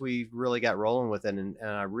 Once we really got rolling with it, and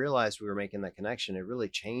I realized we were making that connection, it really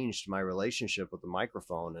changed my relationship with the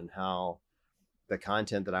microphone and how the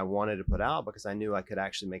content that I wanted to put out, because I knew I could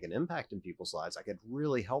actually make an impact in people's lives. I could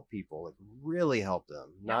really help people, like really help them,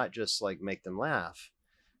 not just like make them laugh.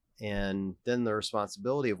 And then the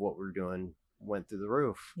responsibility of what we're doing went through the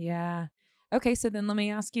roof. Yeah. Okay, so then let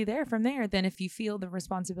me ask you from there, then if you feel the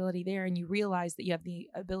responsibility there and you realize that you have the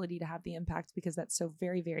ability to have the impact, because that's so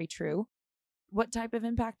very, very true, what type of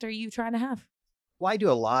impact are you trying to have? Well, I do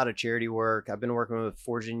a lot of charity work. I've been working with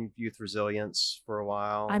Forging Youth Resilience for a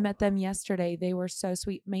while. I met them yesterday. They were so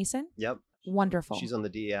sweet. Mason? Yep. Wonderful. She's on the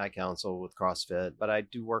DEI council with CrossFit, but I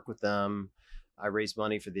do work with them. I raise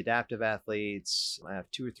money for the adaptive athletes. I have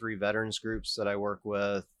 2 or 3 veterans groups that I work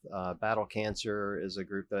with. Battle Cancer is a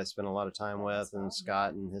group that I spend a lot of time with, and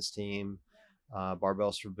Scott and his team.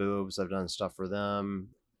 Barbells for Boobs, I've done stuff for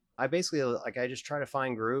them. I basically, I just try to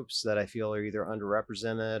find groups that I feel are either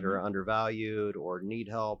underrepresented or undervalued or need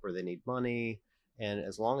help or they need money. And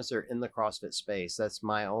as long as they're in the CrossFit space, that's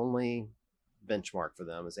my only benchmark for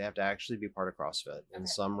them, is they have to actually be part of CrossFit in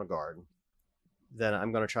some regard. Then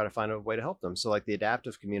I'm going to try to find a way to help them. So like the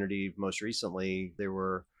adaptive community, most recently, there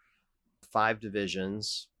were 5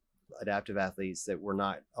 divisions, adaptive athletes, that were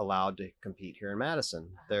not allowed to compete here in Madison.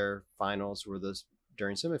 Their finals were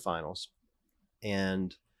during semifinals.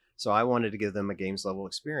 And so I wanted to give them a games level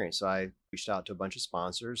experience. So I reached out to a bunch of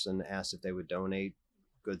sponsors and asked if they would donate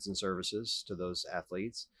goods and services to those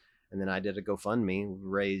athletes. And then I did a GoFundMe,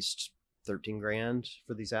 raised 13 grand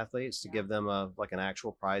for these athletes to give them an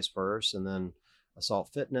actual prize purse. And then Assault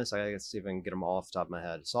Fitness, I gotta see if I can get them all off the top of my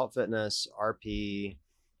head. Assault Fitness, RP,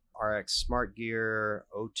 RX Smart Gear,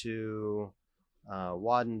 O2,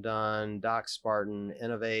 Wad and Dunn, Doc Spartan,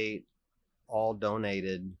 Innovate, all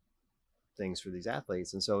donated things for these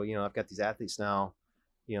athletes. And so, I've got these athletes now,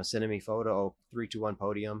 sending me 3-2-1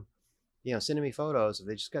 Podium, sending me photos of,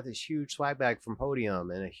 they just got this huge swag bag from Podium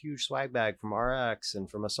and a huge swag bag from RX and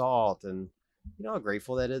from Assault. And,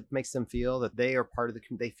 grateful that it makes them feel that they are part of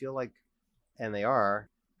they feel like, and they are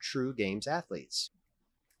true games athletes.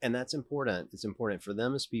 And that's important. It's important for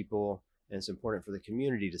them as people, and it's important for the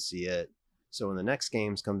community to see it. So when the next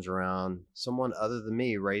games comes around, someone other than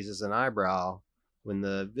me raises an eyebrow when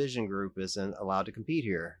the vision group isn't allowed to compete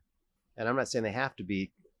here. And I'm not saying they have to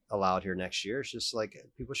be allowed here next year. It's just like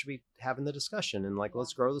people should be having the discussion and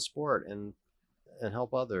let's grow the sport and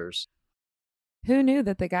help others. Who knew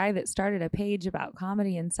that the guy that started a page about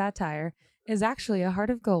comedy and satire is actually a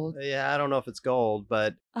heart of gold? Yeah, I don't know if it's gold,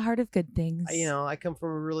 but a heart of good things. I come from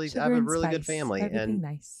I have a really good family. Everything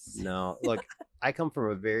nice. No, look, I come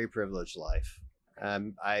from a very privileged life.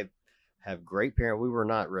 I have great parents. We were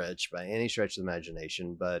not rich by any stretch of the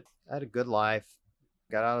imagination, but I had a good life.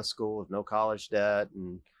 Got out of school with no college debt,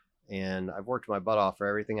 and I've worked my butt off for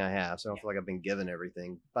everything I have. So I don't feel like I've been given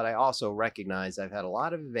everything. But I also recognize I've had a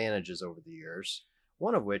lot of advantages over the years.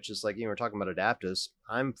 One of which is we're talking about adaptives.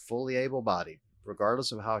 I'm fully able-bodied.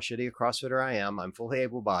 Regardless of how shitty a CrossFitter I am, I'm fully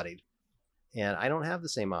able-bodied. And I don't have the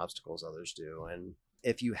same obstacles others do. And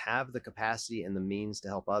if you have the capacity and the means to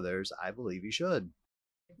help others, I believe you should.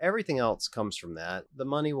 Everything else comes from that. The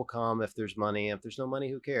money will come if there's money. If there's no money,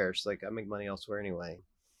 who cares? I make money elsewhere anyway.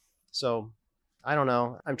 So I don't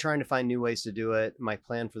know. I'm trying to find new ways to do it. My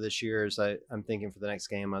plan for this year is I'm thinking for the next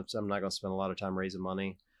game, I'm not going to spend a lot of time raising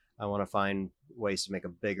money. I want to find ways to make a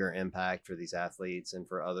bigger impact for these athletes and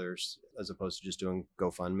for others, as opposed to just doing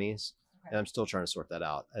GoFundMes. Okay. And I'm still trying to sort that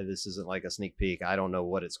out. This isn't like a sneak peek. I don't know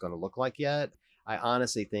what it's going to look like yet. I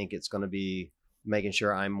honestly think it's going to be making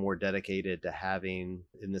sure I'm more dedicated to having,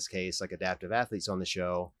 in this case, adaptive athletes on the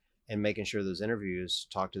show, and making sure those interviews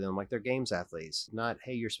talk to them like they're games athletes. Not,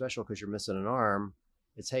 hey, you're special because you're missing an arm.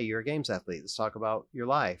 It's, hey, you're a games athlete. Let's talk about your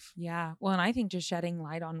life. Yeah. Well, and I think just shedding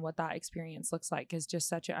light on what that experience looks like is just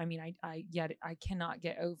such a, I cannot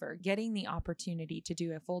get over getting the opportunity to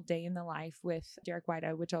do a full day in the life with Derek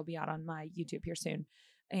Whiteout, which will be out on my YouTube here soon.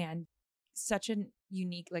 And such a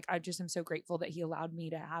unique, like, I just am so grateful that he allowed me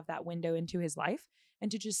to have that window into his life and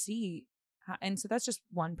to just see how, and so that's just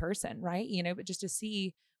one person, right? But just to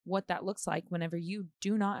see what that looks like whenever you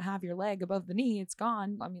do not have your leg above the knee, it's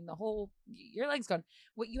gone. I mean, your leg's gone.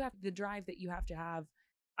 What you have, the drive that you have to have.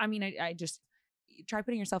 I mean, I just try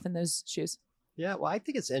putting yourself in those shoes. Yeah, well, I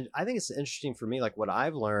think it's interesting for me. Like what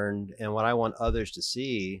I've learned and what I want others to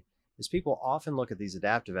see is people often look at these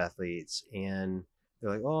adaptive athletes and they're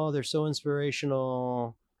like, oh, they're so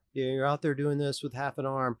inspirational. Yeah, you're out there doing this with half an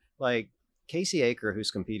arm. Like Casey Aker, who's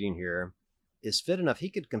competing here, is fit enough.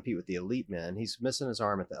 He could compete with the elite men. He's missing his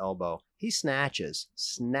arm at the elbow. He snatches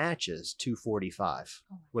 245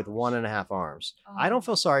 with 1.5 arms. Oh, I don't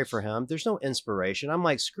feel sorry for him. There's no inspiration. I'm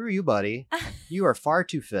like, screw you, buddy. You are far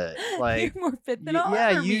too fit. Like, you're more fit than I'll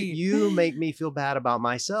ever be. you make me feel bad about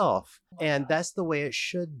myself. Wow. And that's the way it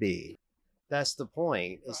should be. That's the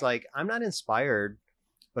point. It's like, I'm not inspired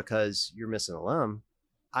because you're missing a limb.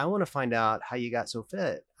 I want to find out how you got so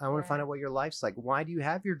fit. I want to find out what your life's like. Why do you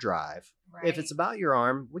have your drive? Right. If it's about your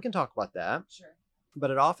arm, we can talk about that. Sure.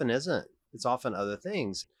 But it often isn't. It's often other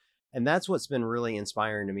things. And that's what's been really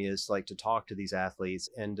inspiring to me is like to talk to these athletes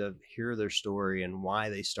and to hear their story and why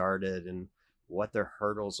they started and what their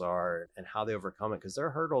hurdles are and how they overcome it. Because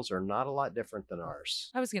their hurdles are not a lot different than ours.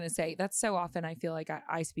 I was going to say that's so often I feel like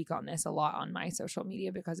I speak on this a lot on my social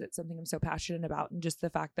media because it's something I'm so passionate about. And just the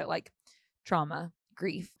fact that like trauma,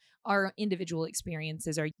 grief, our individual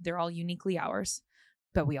experiences they're all uniquely ours,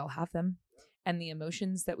 but we all have them. And the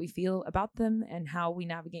emotions that we feel about them and how we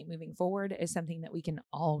navigate moving forward is something that we can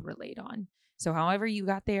all relate on. So however you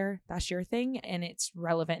got there, that's your thing and it's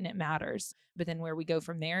relevant and it matters. But then where we go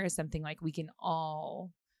from there is something like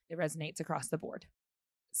it resonates across the board.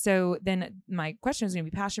 So then my question is going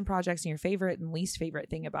to be passion projects and your favorite and least favorite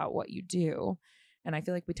thing about what you do. And I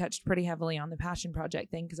feel like we touched pretty heavily on the passion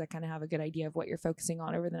project thing because I kind of have a good idea of what you're focusing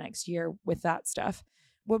on over the next year with that stuff.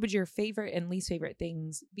 What would your favorite and least favorite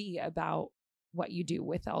things be about what you do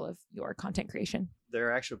with all of your content creation?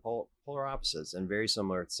 They're actually polar opposites and very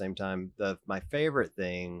similar at the same time. My favorite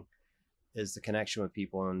thing is the connection with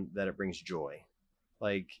people and that it brings joy.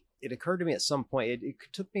 Like it occurred to me at some point, it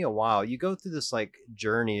took me a while. You go through this like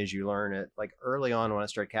journey as you learn it. Like early on when I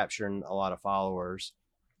started capturing a lot of followers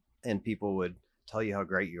and people would tell you how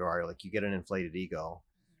great you are, like you get an inflated ego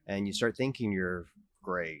and you start thinking you're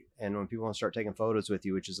great. And when people want to start taking photos with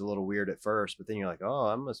you, which is a little weird at first, but then you're like, oh,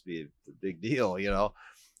 that must be a big deal.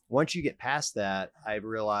 Once you get past that, I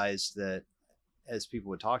realized that as people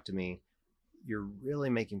would talk to me, you're really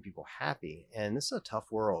making people happy. And this is a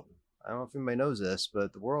tough world. I don't know if anybody knows this,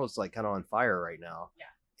 but the world's like kind of on fire right now.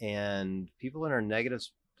 Yeah. And people are in a negative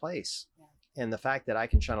place. Yeah. And the fact that I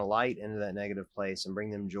can shine a light into that negative place and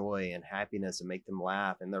bring them joy and happiness and make them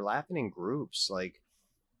laugh. And they're laughing in groups. Like,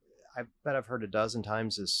 I bet I've heard a dozen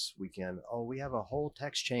times this weekend, oh, we have a whole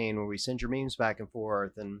text chain where we send your memes back and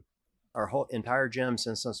forth. And our whole entire gym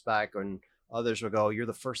sends us back. And others will go, you're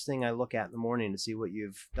the first thing I look at in the morning to see what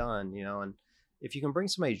you've done, And if you can bring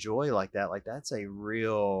somebody joy like that's a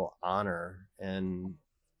real honor. And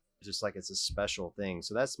just like it's a special thing.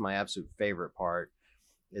 So that's my absolute favorite part,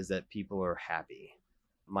 is that people are happy.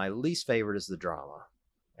 My least favorite is the drama.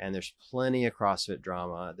 And there's plenty of CrossFit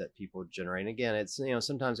drama that people generate. And again, it's,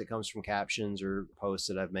 sometimes it comes from captions or posts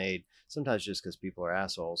that I've made, sometimes just because people are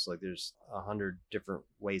assholes. Like there's 100 different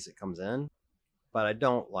ways it comes in, but I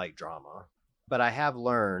don't like drama. But I have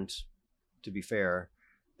learned, to be fair,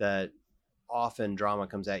 that often drama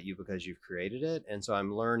comes at you because you've created it. And so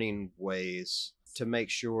I'm learning ways to make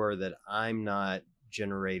sure that I'm not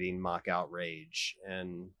generating mock outrage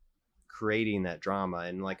and creating that drama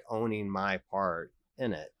and like owning my part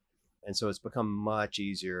in it. And so it's become much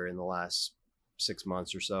easier in the last 6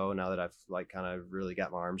 months or so, now that I've like kind of really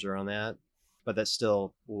got my arms around that. But that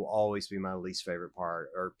still will always be my least favorite part,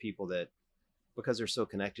 are people that, because they're so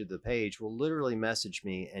connected to the page, will literally message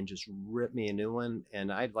me and just rip me a new one.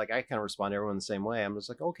 And I kind of respond to everyone the same way. I'm just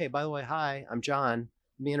like, okay, by the way, hi, I'm John.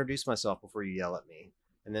 Let me introduce myself before you yell at me.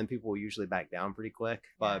 And then people will usually back down pretty quick.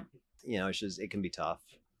 But, it's just, it can be tough.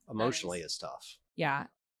 Emotionally, it's tough. Yeah.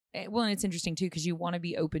 Well, and it's interesting too, because you want to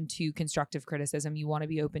be open to constructive criticism. You want to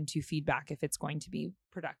be open to feedback if it's going to be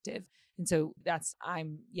productive. And so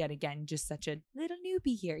I'm yet again, just such a little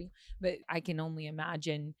newbie here, but I can only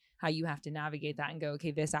imagine how you have to navigate that and go,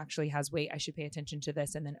 okay, this actually has weight. I should pay attention to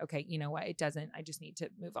this. And then, okay, you know what? It doesn't. I just need to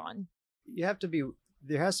move on.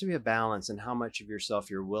 There has to be a balance in how much of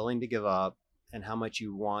yourself you're willing to give up and how much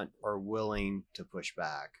you want or willing to push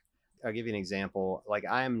back. I'll give you an example. Like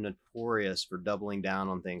I am notorious for doubling down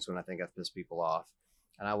on things when I think I've pissed people off.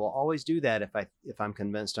 And I will always do that if I'm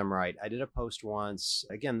convinced I'm right. I did a post once.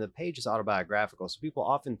 Again, the page is autobiographical, so people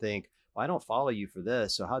often think, well, I don't follow you for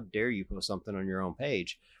this, so how dare you post something on your own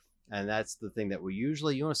page? And that's the thing that you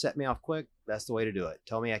want to set me off quick, that's the way to do it.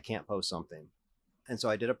 Tell me I can't post something. And so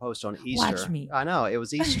I did a post on Easter. Watch me. I know, it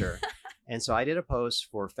was Easter. And so I did a post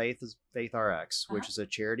for Faith RX, which is a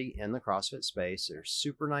charity in the CrossFit space. They're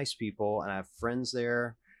super nice people, and I have friends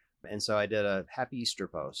there. And so I did a Happy Easter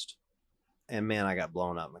post. And man, I got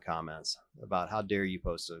blown up in the comments about how dare you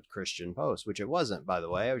post a Christian post, which it wasn't, by the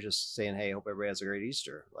way. I was just saying, hey, hope everybody has a great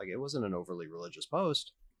Easter. Like, it wasn't an overly religious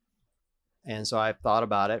post. And so I thought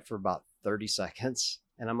about it for about 30 seconds.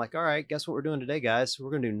 And I'm like, all right, guess what we're doing today, guys? We're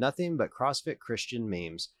going to do nothing but CrossFit Christian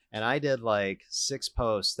memes. And I did like 6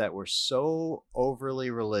 posts that were so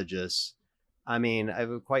overly religious. I mean, I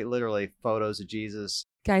have quite literally photos of Jesus.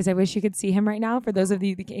 Guys, I wish you could see him right now. For those of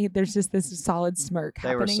you, there's just this solid smirk They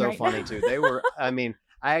were happening so right funny now. too. They were, I mean,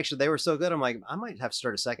 they were so good. I'm like, I might have to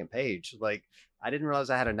start a second page. Like, I didn't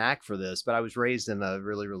realize I had a knack for this, but I was raised in a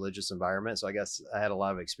really religious environment. So I guess I had a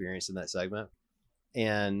lot of experience in that segment.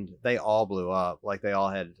 And they all blew up. Like, they all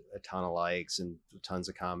had a ton of likes and tons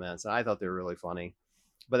of comments. And I thought they were really funny.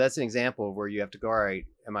 But that's an example of where you have to go, all right,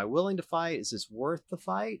 am I willing to fight? Is this worth the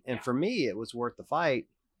fight? And for me, it was worth the fight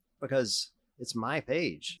because it's my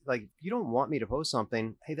page. Like, if you don't want me to post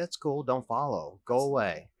something, hey, that's cool. Don't follow. Go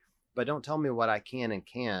away. But don't tell me what I can and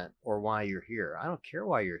can't or why you're here. I don't care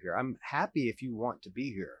why you're here. I'm happy if you want to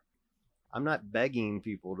be here. I'm not begging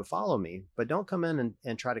people to follow me, but don't come in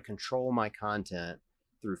and try to control my content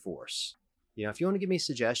through force. You know, if you want to give me a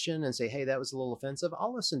suggestion and say, hey, that was a little offensive,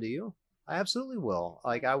 I'll listen to you. I absolutely will.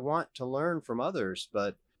 Like, I want to learn from others,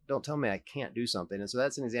 but don't tell me I can't do something. And so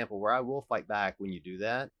that's an example where I will fight back when you do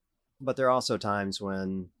that. But there are also times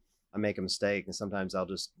when I make a mistake, and sometimes I'll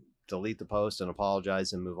just delete the post and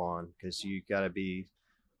apologize and move on, because you got to be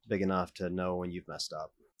big enough to know when you've messed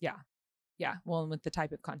up. Yeah. Yeah. Well, and with the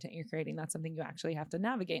type of content you're creating, that's something you actually have to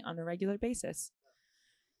navigate on a regular basis.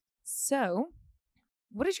 So,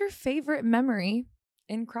 what is your favorite memory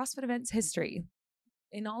in CrossFit events history?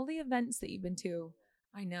 In all the events that you've been to?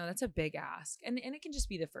 I know that's a big ask. And it can just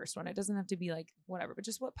be the first one. It doesn't have to be like whatever, but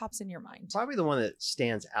just what pops in your mind. Probably the one that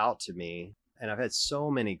stands out to me, and I've had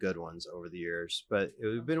so many good ones over the years, but it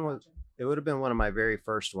would have been one of my very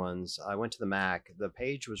first ones. I went to the Mac. The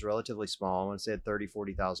page was relatively small. I want to say it had 30,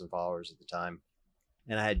 40,000 followers at the time.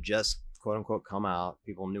 And I had just, quote unquote, come out.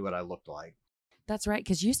 People knew what I looked like. That's right,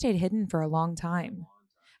 because you stayed hidden for a long time.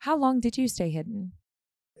 How long did you stay hidden?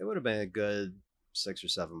 It would have been a good 6 or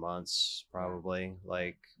 7 months, probably.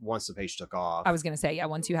 Like, once the page took off. I was going to say, yeah,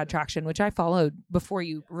 once you had traction, which I followed before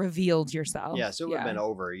you revealed yourself. Yeah, so it would have been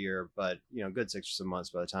over a year, but, you know, good 6 or 7 months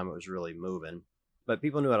by the time it was really moving. But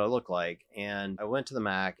people knew what I looked like. And I went to the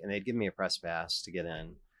Mac, and they'd give me a press pass to get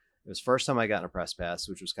in. It was the first time I got in a press pass,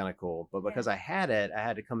 which was kind of cool. But because I had it, I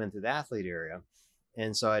had to come in through the athlete area.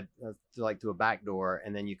 And so I'd like through a back door,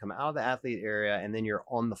 and then you come out of the athlete area, and then you're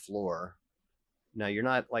on the floor. Now, you're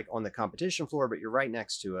not like on the competition floor, but you're right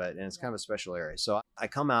next to it, and it's kind of a special area. So I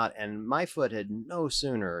come out, and my foot had no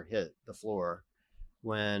sooner hit the floor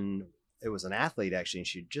when it was an athlete, actually, and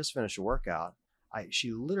she'd just finished a workout.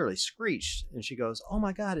 She literally screeched, and she goes, oh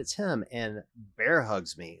my God, it's him, and bear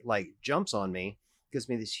hugs me, like jumps on me, gives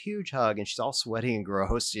me this huge hug, and she's all sweaty and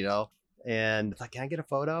gross, you know, and like, can I get a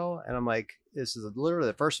photo? And I'm like, this is literally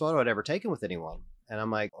the first photo I'd ever taken with anyone. And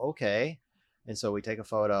I'm like, okay. And so we take a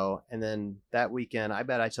photo, and then that weekend, I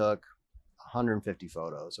bet I took 150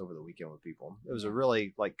 photos over the weekend with people. It was a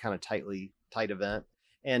really like kind of tight event.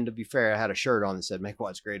 And to be fair, I had a shirt on that said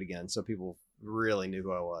MakeWODSGreatAgain. So people really knew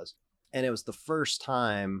who I was. And it was the first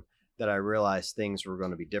time that I realized things were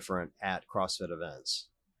going to be different at CrossFit events.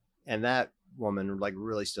 And that woman like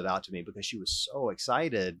really stood out to me because she was so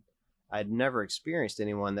excited. I'd never experienced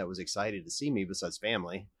anyone that was excited to see me besides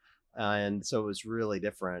family. And so it was really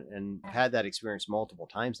different, and I've had that experience multiple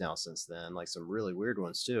times now since then, like some really weird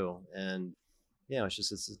ones too. And you know,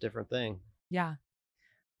 it's a different thing. Yeah,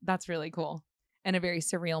 that's really cool. And a very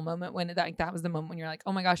surreal moment when that was the moment when you're like,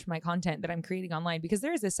 oh my gosh, my content that I'm creating online, because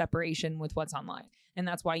there is this separation with what's online. And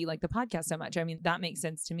that's why you like the podcast so much. I mean, that makes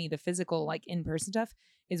sense to me. The physical, like in-person stuff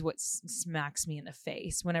is what smacks me in the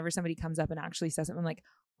face. Whenever somebody comes up and actually says something, I'm like,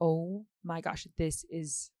 oh my gosh, this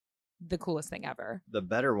is the coolest thing ever. The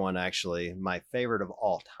better one, actually, my favorite of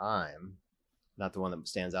all time, not the one that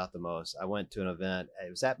stands out the most. I went to an event. It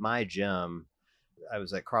was at my gym. I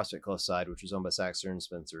was at CrossFit Cliffside, which was owned by Saxter and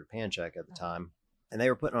Spencer Panchek at the time. And they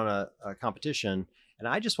were putting on a competition, and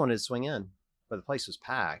I just wanted to swing in, but the place was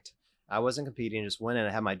packed. I wasn't competing, just went in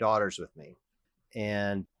and had my daughters with me.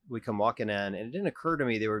 And we come walking in, and it didn't occur to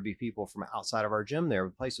me there would be people from outside of our gym there.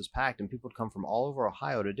 The place was packed, and people would come from all over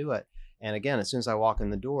Ohio to do it. And again, as soon as I walk in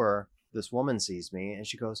the door, this woman sees me and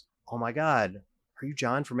she goes, "Oh my God, are you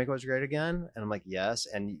John from Make What's Great Again?" And I'm like, "Yes."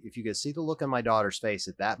 And if you could see the look on my daughter's face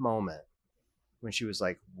at that moment when she was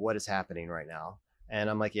like, "What is happening right now?" And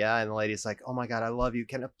I'm like, "Yeah." And the lady's like, "Oh my God, I love you.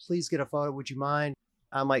 Can I please get a photo? Would you mind?"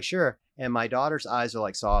 I'm like, "Sure." And my daughter's eyes are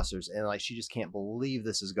like saucers, and like she just can't believe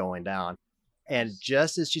this is going down. And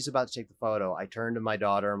just as she's about to take the photo, I turn to my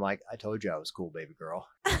daughter. I'm like, "I told you I was cool, baby girl."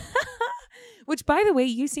 Which, by the way,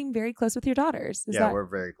 you seem very close with your daughters. We're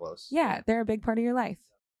very close. Yeah, they're a big part of your life.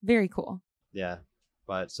 Very cool. Yeah.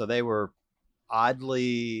 But so they were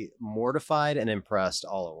oddly mortified and impressed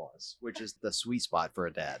all at once, which is the sweet spot for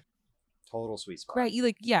a dad. Total sweet spot. Right.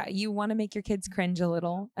 You want to make your kids cringe a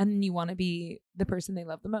little, and then you want to be the person they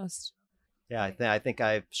love the most. Yeah, I think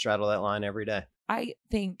I straddle that line every day.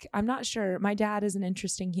 I'm not sure. My dad is an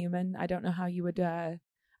interesting human. I don't know how you would, I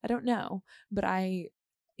don't know, but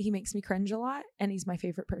he makes me cringe a lot, and he's my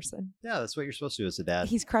favorite person. Yeah, that's what you're supposed to do as a dad.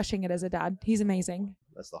 He's crushing it as a dad. He's amazing.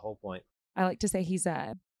 That's the whole point. I like to say he's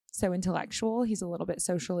so intellectual. He's a little bit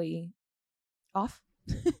socially off.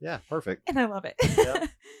 Yeah, perfect. And I love it. Yep.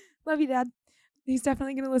 Love you, Dad. He's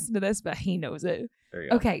definitely going to listen to this, but he knows it. There you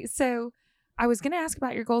go. Okay, so I was going to ask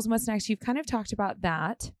about your goals and what's next. You've kind of talked about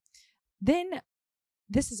that. Then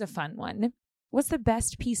this is a fun one. What's the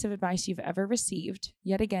best piece of advice you've ever received?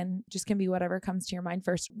 Yet again, just can be whatever comes to your mind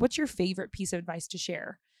first. What's your favorite piece of advice to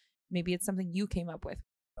share? Maybe it's something you came up with.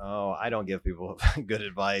 Oh, I don't give people good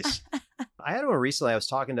advice. I had one recently. I was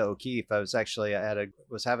talking to O'Keefe. Was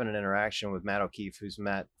having an interaction with Matt O'Keefe, who's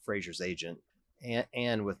Matt Frazier's agent,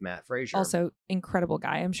 and with Matt Frazier. Also, incredible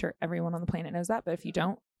guy. I'm sure everyone on the planet knows that, but if you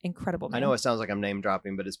don't, incredible man. I know it sounds like I'm name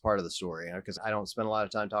dropping, but it's part of the story because I don't spend a lot of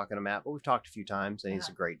time talking to Matt, but we've talked a few times, and he's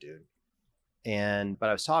a great dude. But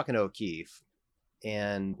I was talking to O'Keefe,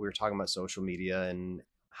 and we were talking about social media and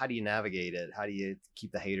how do you navigate it? How do you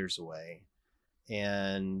keep the haters away?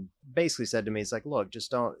 And basically said to me, it's like, look,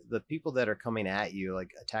 just don't, the people that are coming at you,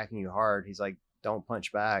 like attacking you hard, he's like, don't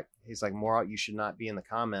punch back. He's like, more, you should not be in the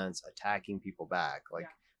comments attacking people back. Like,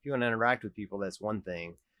 if you want to interact with people, that's one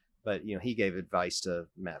thing. But, he gave advice to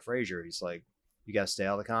Matt Frazier. He's like, you got to stay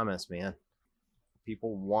out of the comments, man.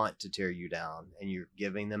 People want to tear you down, and you're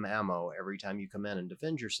giving them ammo every time you come in and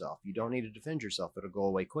defend yourself. You don't need to defend yourself. It'll go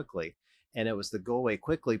away quickly. And it was the go away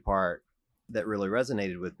quickly part that really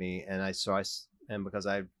resonated with me. And because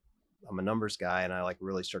I'm a numbers guy and I like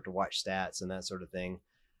really start to watch stats and that sort of thing,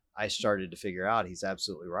 I started to figure out he's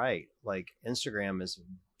absolutely right. Like, Instagram is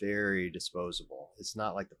very disposable. It's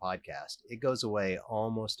not like the podcast. It goes away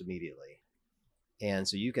almost immediately. And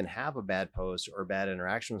so you can have a bad post or a bad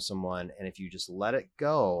interaction with someone, and if you just let it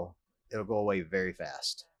go, it'll go away very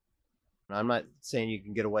fast. And I'm not saying you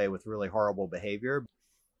can get away with really horrible behavior,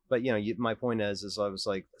 but my point is I was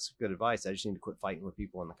like, that's good advice. I just need to quit fighting with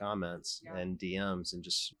people in the comments and DMs and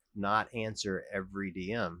just not answer every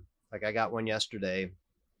DM. Like, I got one yesterday,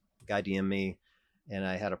 a guy DM'd me, and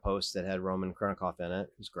I had a post that had Roman Kronikov in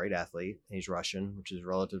it, who's a great athlete. He's Russian, which is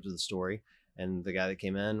relative to the story. And the guy that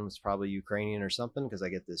came in was probably Ukrainian or something, because I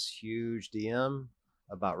get this huge DM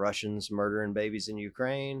about Russians murdering babies in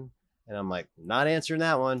Ukraine. And I'm like, not answering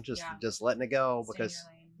that one, just letting it go. Because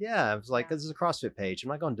I was like, this is a CrossFit page. I'm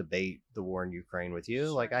not going to debate the war in Ukraine with you.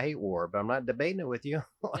 Sure. Like, I hate war, but I'm not debating it with you.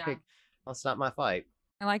 That's not my fight.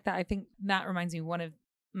 I like that. I think that reminds me, one of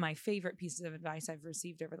my favorite pieces of advice I've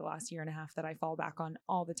received over the last year and a half that I fall back on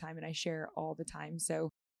all the time and I share all the time. So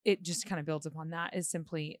it just kind of builds upon that, is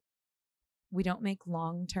simply, we don't make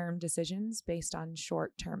long-term decisions based on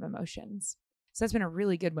short-term emotions. So that's been a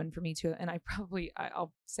really good one for me too. And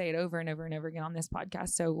I'll say it over and over and over again on this podcast.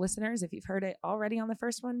 So listeners, if you've heard it already on the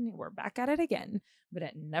first one, we're back at it again, but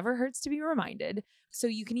it never hurts to be reminded. So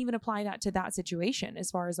you can even apply that to that situation,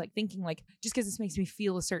 as far as like thinking like, just because this makes me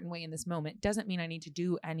feel a certain way in this moment doesn't mean I need to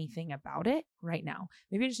do anything about it right now.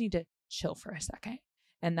 Maybe I just need to chill for a second.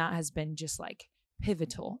 And that has been just like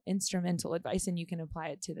pivotal, instrumental advice. And you can apply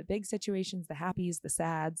it to the big situations, the happies, the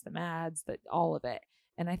sads, the mads, all of it.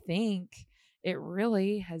 And I think it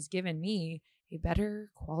really has given me a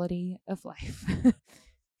better quality of life.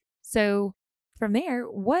 So from there,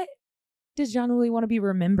 what does John Wooley want to be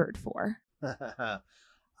remembered for?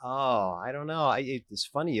 Oh, I don't know. It's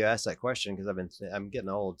funny you asked that question, because I'm getting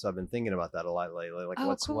old, so I've been thinking about that a lot lately. Like,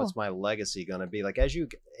 what's my legacy going to be? Like, as you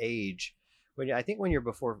age, I think when you're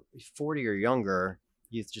before 40 or younger,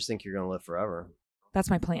 you just think you're going to live forever. That's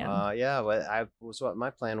my plan. What my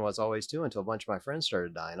plan was always too, until a bunch of my friends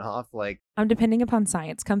started dying off. Like, I'm depending upon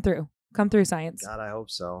science. Come through, science. God, I hope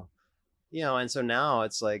so. And so now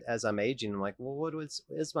it's like, as I'm aging, I'm like, well,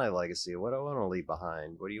 is my legacy? What do I want to leave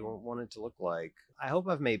behind? What do you want it to look like? I hope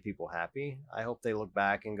I've made people happy. I hope they look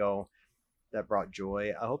back and go, that brought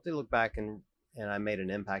joy. I hope they look back and I made an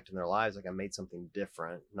impact in their lives. Like I made something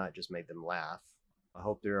different, not just made them laugh. I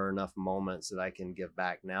hope there are enough moments that I can give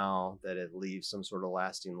back now that it leaves some sort of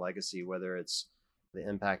lasting legacy, whether it's the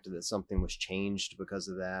impact that something was changed because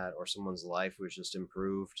of that, or someone's life was just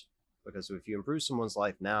improved. Because if you improve someone's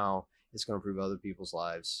life now, it's going to improve other people's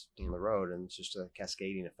lives down the road. And it's just a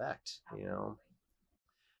cascading effect.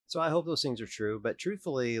 So I hope those things are true. But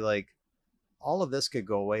truthfully, like all of this could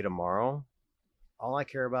go away tomorrow. All I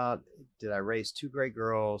care about, did I raise 2 great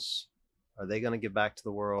girls? Are they going to give back to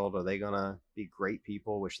the world? Are they going to be great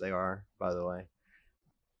people, which they are, by the way?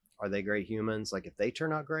 Are they great humans? Like if they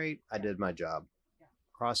turn out great, I did my job.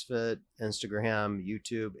 CrossFit, Instagram,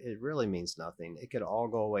 YouTube, it really means nothing. It could all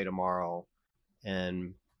go away tomorrow.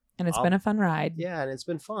 And it's been a fun ride. Yeah, and it's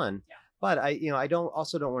been fun. Yeah. But I don't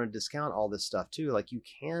want to discount all this stuff too. Like you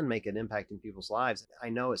can make an impact in people's lives. I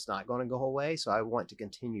know it's not going to go away, so I want to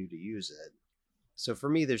continue to use it. So for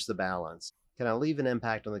me, there's the balance. Can I leave an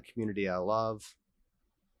impact on the community I love?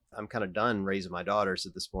 I'm kind of done raising my daughters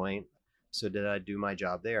at this point. So did I do my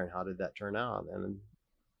job there? And how did that turn out? And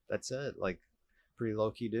that's it. Like pretty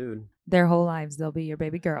low key dude. Their whole lives, they'll be your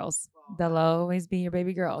baby girls. They'll always be your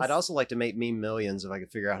baby girls. I'd also like to make me millions if I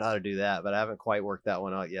could figure out how to do that, but I haven't quite worked that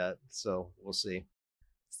one out yet. So we'll see.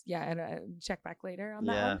 Yeah. And check back later on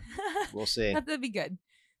that one. We'll see. That'd be good.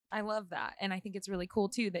 I love that. And I think it's really cool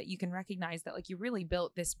too that you can recognize that like you really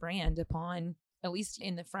built this brand upon, at least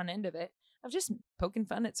in the front end of it, of just poking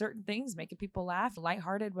fun at certain things, making people laugh,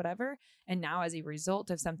 lighthearted, whatever. And now as a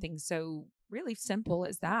result of something so really simple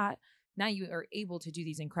as that, now you are able to do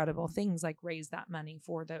these incredible things like raise that money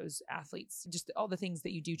for those athletes, just all the things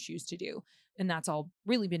that you do choose to do. And that's all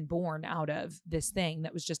really been born out of this thing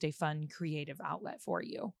that was just a fun, creative outlet for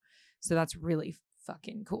you. So that's really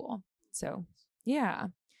fucking cool. So yeah.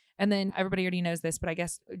 And then everybody already knows this, but I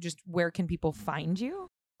guess just where can people find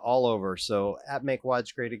you? All over. So at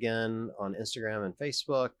MakeWODSGreatAgain on Instagram and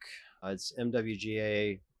Facebook. It's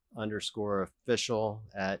MWGA_official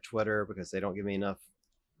at Twitter because they don't give me enough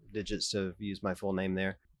digits to use my full name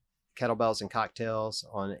there. Kettlebells and Cocktails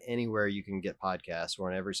on anywhere you can get podcasts.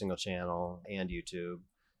 We're on every single channel and YouTube.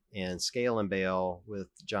 And Scale and Bale with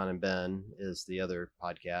John and Ben is the other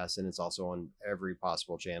podcast. And it's also on every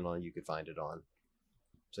possible channel you could find it on.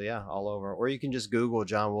 So yeah, all over. Or you can just Google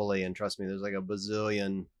John Wooley and trust me, there's like a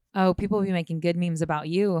bazillion. Oh, people will be making good memes about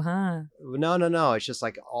you, huh? No. It's just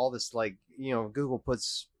like all this, like, Google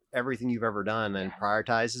puts everything you've ever done and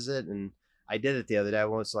prioritizes it. And I did it the other day. I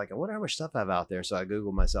was like, I wonder how much stuff I have out there. So I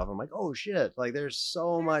Googled myself. I'm like, oh shit, like there's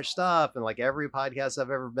so much stuff. And like every podcast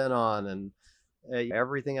I've ever been on and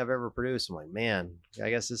everything I've ever produced. I'm like, man, I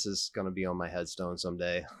guess this is going to be on my headstone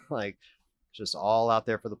someday. Like just all out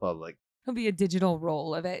there for the public. It'll be a digital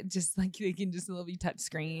roll of it. Just like they can just, it'll be touch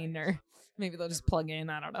screen or maybe they'll just plug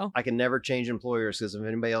in. I don't know. I can never change employers because if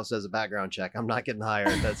anybody else does a background check, I'm not getting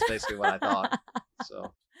hired. That's basically what I thought.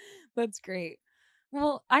 So that's great.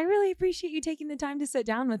 Well, I really appreciate you taking the time to sit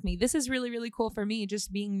down with me. This is really, really cool for me,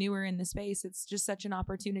 just being newer in the space. It's just such an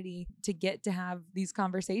opportunity to get to have these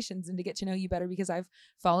conversations and to get to know you better because I've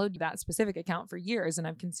followed that specific account for years and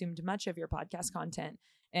I've consumed much of your podcast content.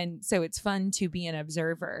 And so it's fun to be an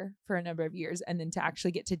observer for a number of years and then to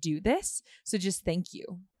actually get to do this. So just thank you.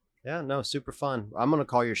 Yeah, no, super fun. I'm going to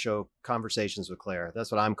call your show Conversations with Claire. That's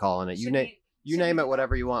what I'm calling it. You name it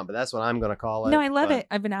whatever you want, but that's what I'm going to call it. No, I love it.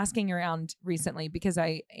 I've been asking around recently because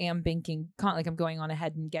I am banking, like I'm going on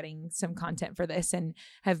ahead and getting some content for this and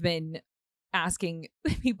have been asking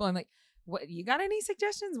people. I'm like, what, you got any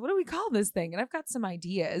suggestions? What do we call this thing? And I've got some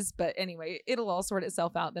ideas, but anyway, it'll all sort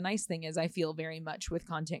itself out. The nice thing is I feel very much with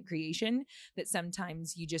content creation that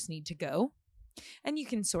sometimes you just need to go and you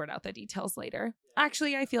can sort out the details later.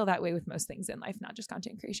 Actually, I feel that way with most things in life, not just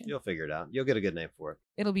content creation. You'll figure it out. You'll get a good name for it.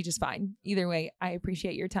 It'll be just fine. Either way, I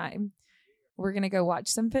appreciate your time. We're going to go watch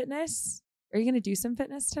some fitness. Are you going to do some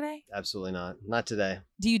fitness today? Absolutely not. Not today.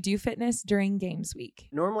 Do you do fitness during games week?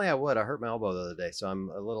 Normally I would. I hurt my elbow the other day, so I'm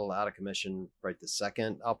a little out of commission right this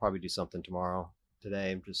second. I'll probably do something tomorrow.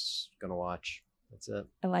 Today, I'm just going to watch. That's it.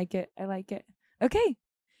 I like it. Okay.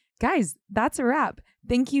 Guys, that's a wrap.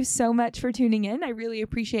 Thank you so much for tuning in. I really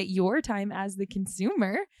appreciate your time as the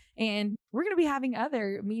consumer. And we're going to be having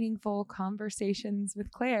other meaningful conversations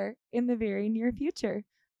with Claire in the very near future.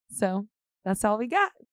 So that's all we got.